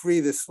too, you free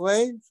the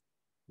slave,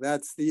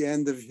 that's the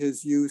end of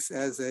his use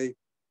as a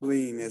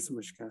lien, as a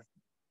mishkanta,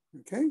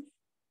 okay?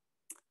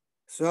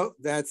 So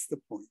that's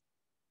the point.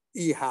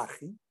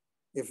 Ihachi,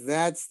 if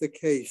that's the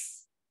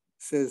case,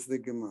 says the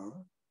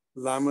Gemara,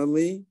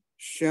 Lamali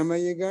Shema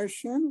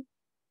Yagarshenu.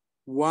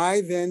 Why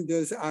then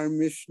does our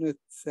Mishnah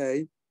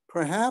say,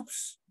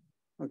 perhaps,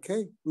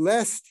 okay,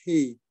 lest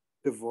he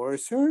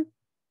divorce her,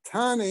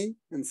 Tani,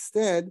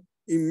 instead,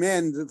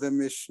 amend the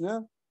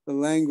Mishnah, the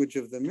language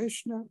of the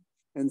Mishnah,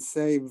 and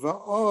say,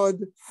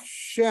 Va'od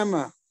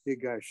Shema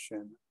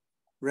Yagarshenu.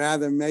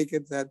 rather make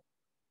it that,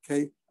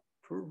 okay,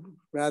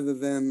 rather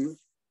than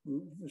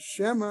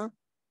Shema,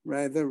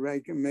 rather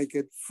make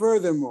it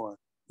furthermore,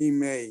 he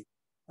may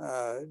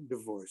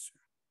divorce her.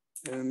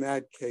 And in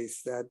that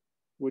case, that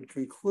would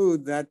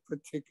conclude that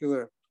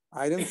particular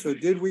item. So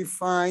did we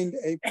find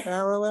a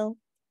parallel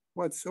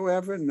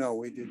whatsoever? No,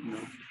 we did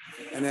not.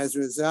 And as a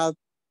result,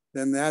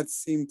 then that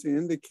seemed to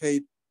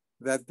indicate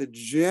that the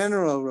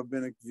general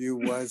rabbinic view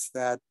was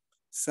that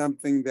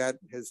something that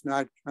has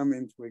not come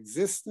into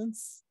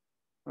existence,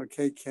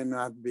 okay,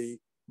 cannot be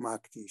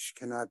makdish,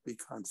 cannot be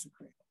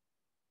consecrated.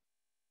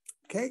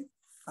 Okay,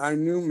 our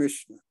new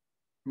Mishnah.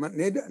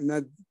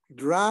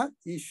 Nadra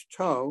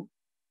ishto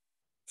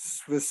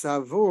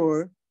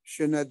svesavur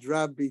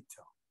shenadra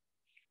bito.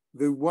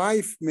 The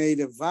wife made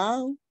a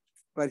vow,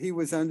 but he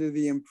was under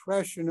the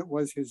impression it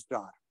was his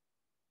daughter.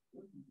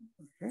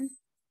 Okay.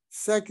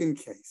 Second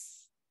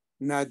case,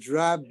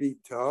 nadra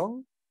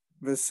bito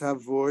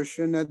v'savur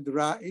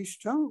shenadra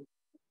ishto.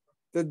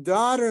 The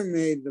daughter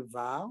made the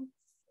vow.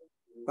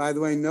 By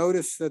the way,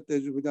 notice that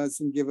it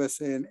doesn't give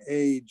us an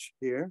age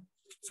here,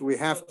 so we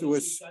have to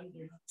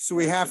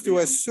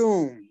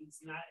assume,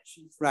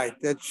 right,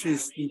 that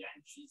she's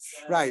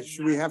right.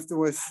 We have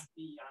to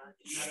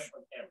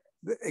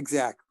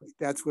exactly.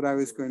 That's what I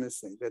was going to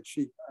say. That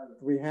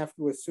we have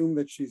to assume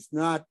that she's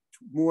not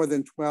more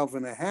than 12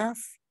 and a half,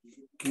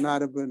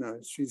 not a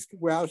banana. She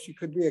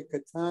could be a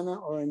katana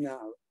or a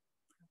nara,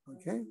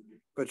 okay,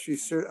 but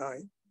she's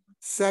certainly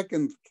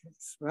second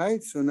case,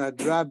 right? So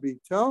nadra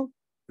bito.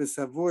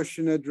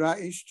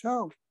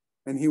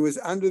 And he was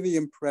under the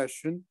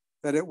impression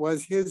that it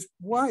was his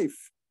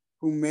wife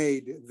who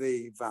made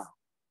the vow.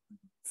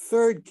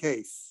 Third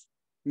case,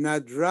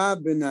 nadra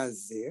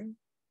benazir,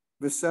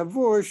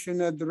 v'savur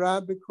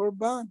shenadra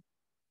b'korban.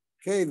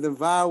 Okay, the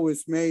vow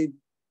was made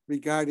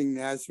regarding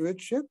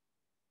Nazaretship,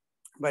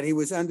 but he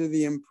was under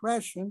the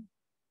impression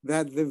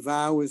that the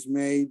vow was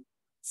made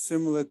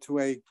similar to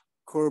a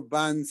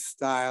korban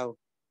style.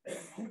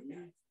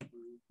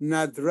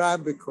 Nadra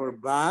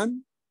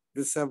b'korban,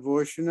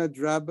 v'savur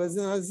shenadra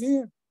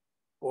b'nazir.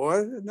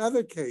 Or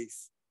another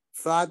case,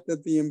 thought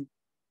that the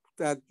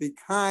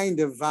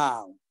kind of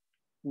vow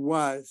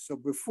was, so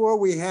before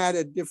we had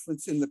a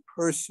difference in the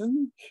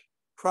person,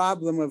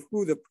 problem of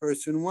who the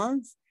person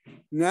was,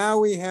 now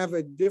we have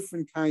a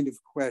different kind of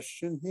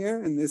question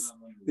here in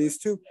these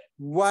two.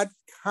 What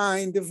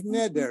kind of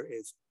neder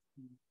is it?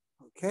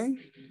 Okay,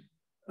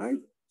 right?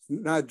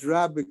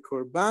 Nadra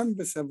b'korban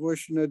v'savur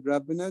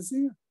shenadra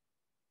b'nazir.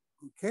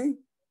 Okay,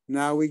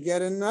 now we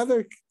get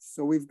another.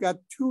 So we've got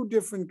two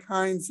different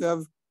kinds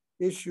of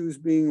issues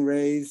being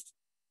raised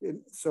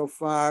so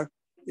far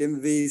in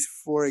these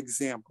four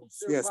examples.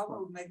 So yes,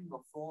 Bob. Making a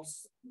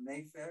false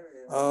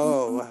Mayfair.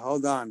 Oh,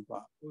 hold on,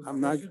 Bob. I'm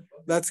not.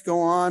 Let's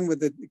go on with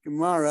the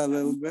Gemara a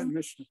little bit,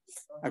 Mishnah.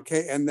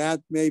 Okay, and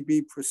that may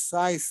be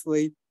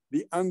precisely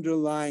the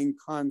underlying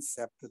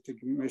concept that the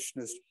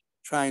Mishnah is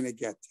trying to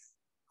get to.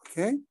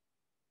 Okay,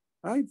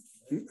 right.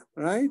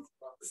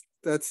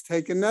 Let's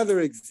take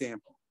another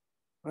example.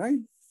 Right.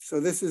 So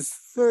this is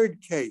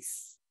third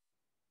case.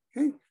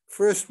 Okay.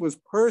 First was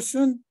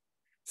person.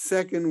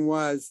 Second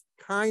was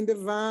kind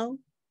of vow.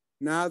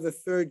 Now the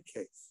third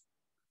case.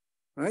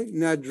 Right.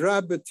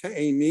 Nadra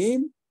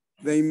b'ta'enim.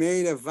 They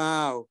made a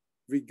vow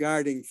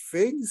regarding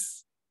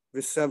figs.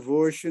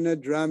 V'savur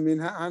shenadra min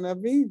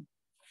ha'anavim.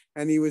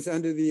 And he was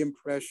under the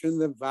impression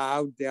the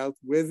vow dealt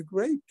with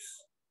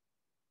grapes.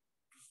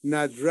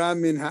 Nadra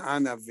min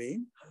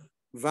ha'anavim.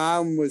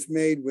 Vow was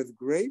made with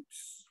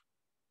grapes.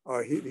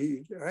 Or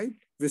he right?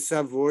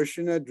 V'savur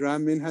shenadra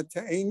min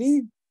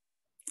hata'enim.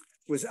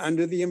 Was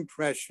under the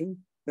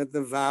impression that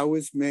the vow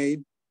was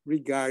made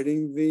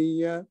regarding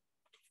the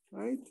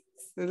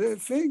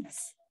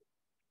figs.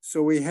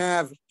 So we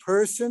have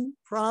person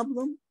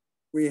problem,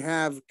 we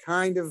have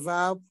kind of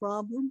vow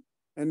problem,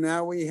 and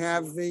now we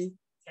have the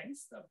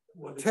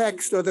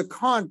text or the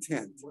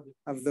content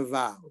of the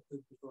vow.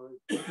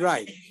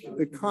 Right,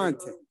 the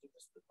content.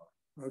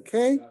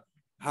 Okay?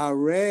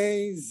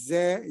 Hare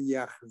ze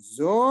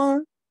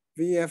yachzor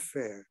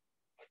v'yafer.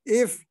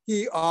 If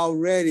he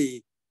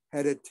already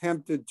had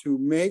attempted to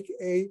make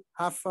a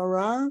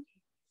hafara,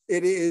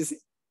 it is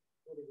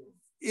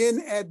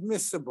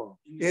inadmissible.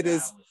 It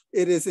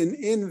is an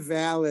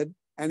invalid,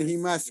 and he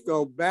must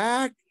go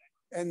back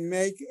and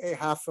make a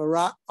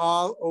hafara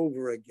all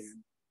over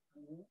again.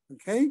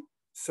 Okay,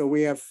 so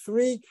we have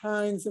three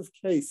kinds of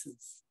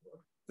cases.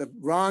 The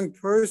wrong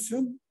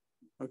person,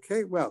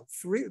 okay, well,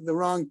 the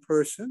wrong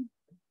person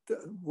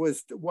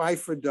was the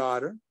wife or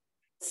daughter.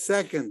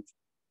 Second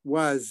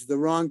was the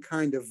wrong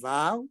kind of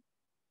vow.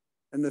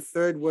 And the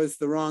third was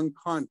the wrong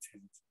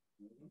content.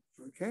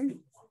 Okay.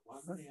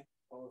 Doesn't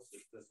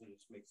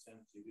just make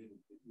sense? You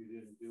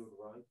didn't do it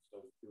right,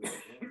 so do it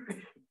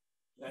again.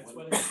 That's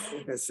what it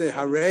says. Say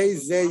Hare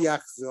ze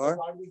yachzor.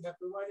 Why do we have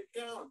to write it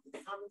down?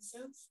 Common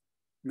sense?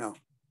 No.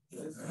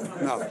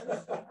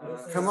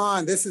 Come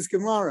on, this is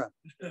Gemara.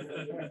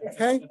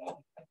 Okay.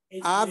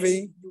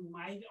 Avi. You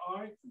might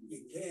argue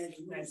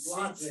that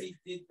since he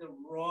did the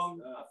wrong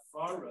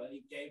afara,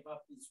 he gave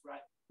up his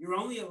right. You're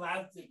only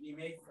allowed to be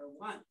made for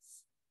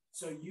once.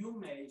 So you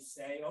may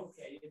say,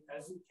 okay, it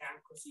doesn't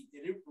count because he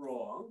did it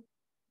wrong,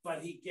 but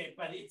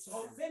it's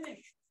all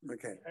finished.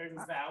 Okay. Her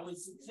vow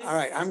is existing. All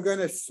right,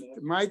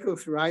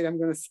 Michael's right. I'm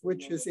gonna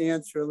switch his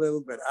answer a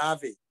little bit.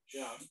 Avi.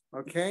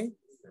 Okay.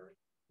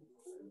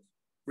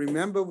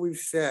 Remember, we've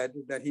said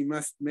that he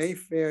must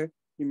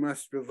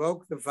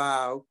revoke the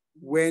vow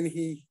when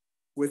he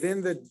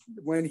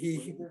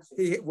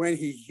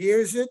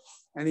hears it,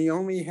 and he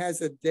only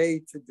has a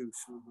day to do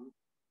so.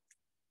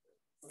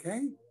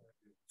 Okay.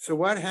 So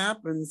what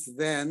happens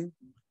then?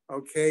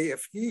 Okay,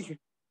 if he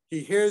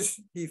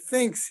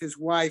thinks his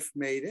wife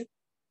made it,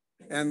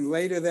 and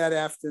later that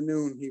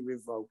afternoon he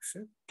revokes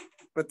it,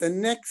 but the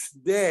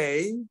next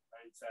day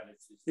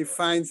he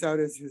finds out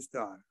it's his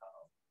daughter.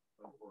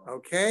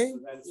 Okay,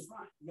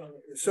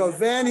 so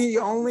then he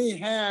only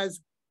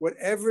has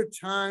whatever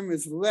time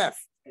is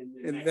left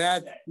in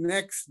that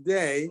next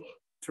day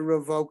to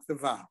revoke the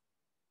vow.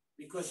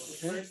 Because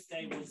the first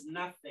day was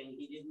nothing.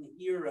 He didn't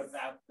hear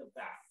about the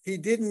vow. He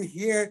didn't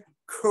hear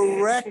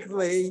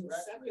correctly.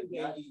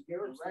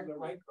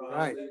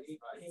 Right.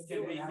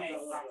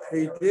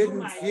 He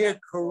didn't hear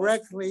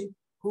correctly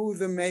who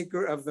the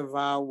maker of the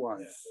vow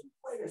was.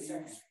 Wait a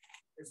second.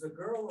 Is the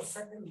girl a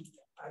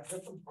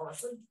different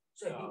person?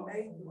 So he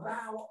made the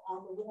vow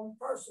on the wrong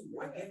person.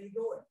 Why can't he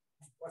do it?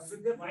 What's the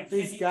difference?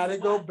 He's got to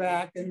go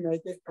back and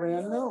make it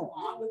brand new.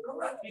 On the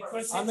correct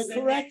person. On the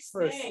correct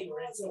person.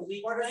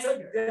 But it's a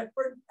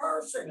different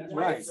person.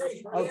 Right.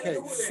 Okay.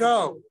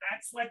 So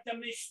that's what the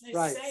Mishnah is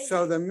right. saying.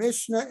 So the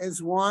Mishnah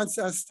wants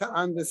us to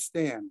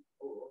understand.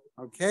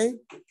 Okay.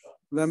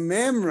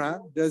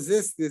 Lememra does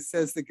this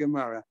says the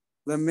Gemara.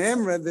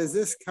 Lememra, does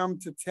this come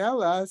to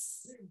tell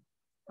us?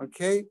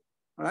 Okay.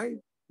 Right.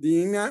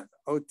 Dina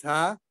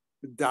ota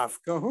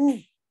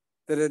dafkahu,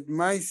 that it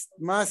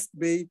must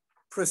be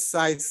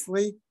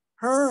precisely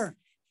her.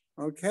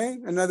 Okay.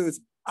 In other words,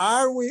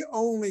 are we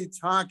only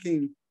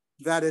talking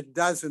that it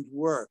doesn't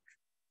work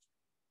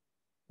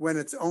when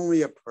it's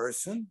only a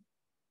person?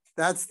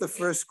 That's the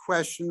first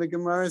question the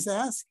Gemara is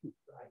asking.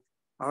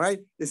 All right.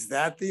 Is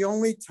that the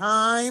only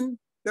time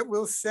that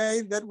we'll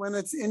say that when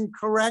it's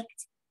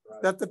incorrect,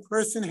 that the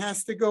person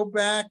has to go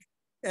back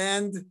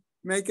and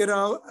make it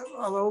all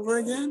over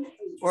again?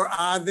 Or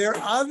are there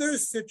other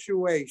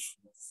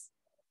situations?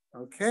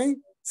 Okay.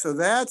 So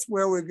that's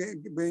where we're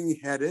being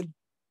headed.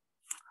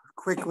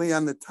 Quickly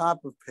on the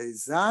top of Pei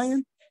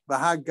Zayin.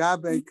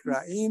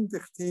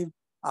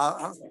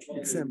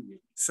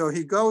 So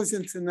he goes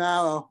into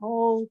now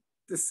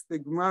the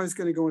Gemara is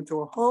going to go into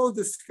a whole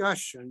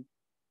discussion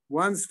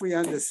once we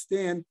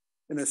understand,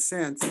 in a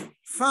sense,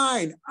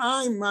 fine,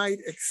 I might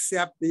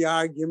accept the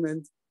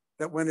argument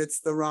that when it's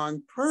the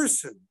wrong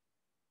person,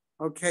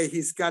 okay,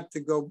 he's got to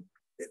go,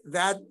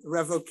 that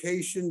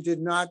revocation did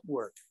not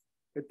work.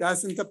 It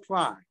doesn't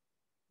apply.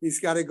 He's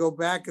got to go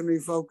back and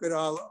revoke it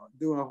all,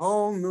 do a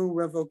whole new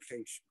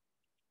revocation.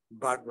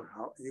 But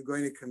how, you're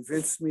going to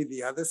convince me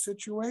the other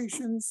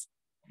situations?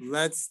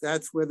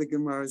 That's where the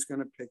Gemara is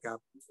going to pick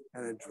up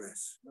and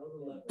address.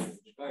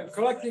 I'm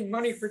collecting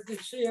money for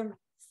DCM,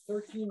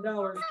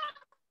 $13.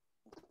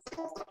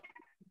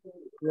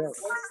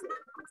 Yes.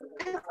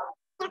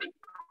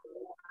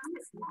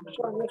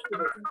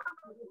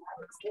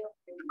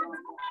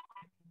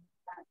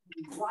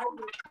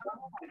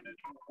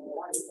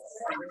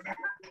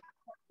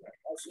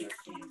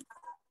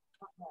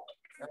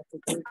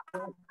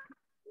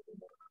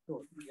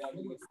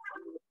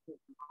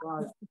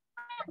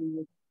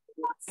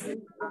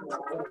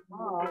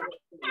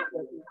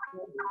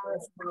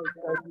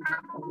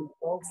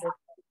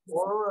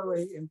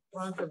 Orally in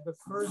front of the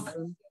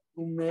person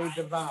who made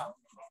the vow.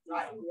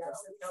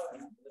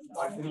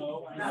 But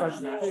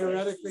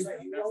theoretically,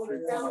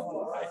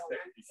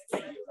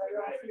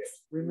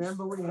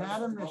 remember we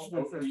had a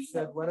Mishnah that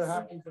said, what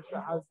happens if the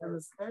husband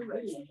is paid?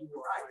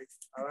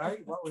 All right,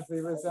 what was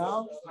the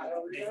result?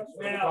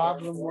 The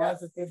problem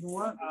was it didn't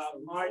work.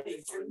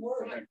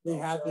 He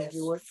had to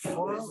do it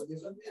orally.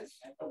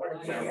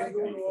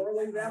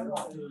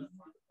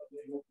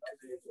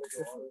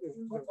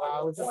 The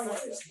vow is I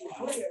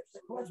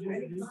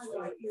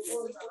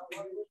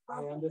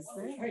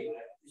understand.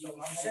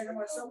 I'm saying to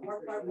myself, what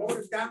if I wrote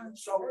it down and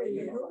so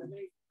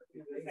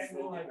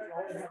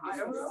I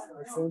don't know.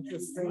 It's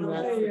interesting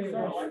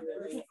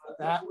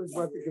that was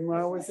what the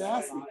Gemara was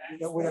asking.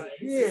 It would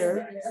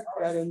appear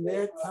that in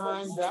their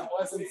time that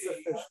wasn't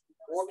sufficient.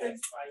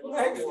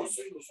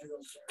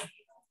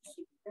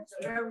 It's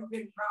a very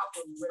big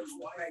problem with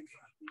women.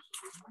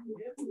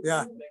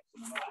 Yeah.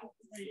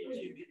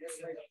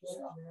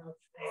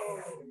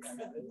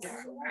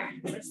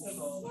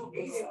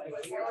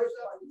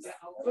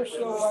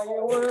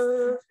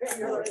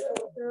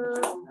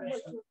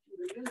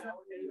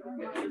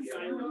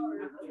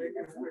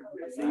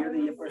 So you're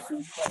the person.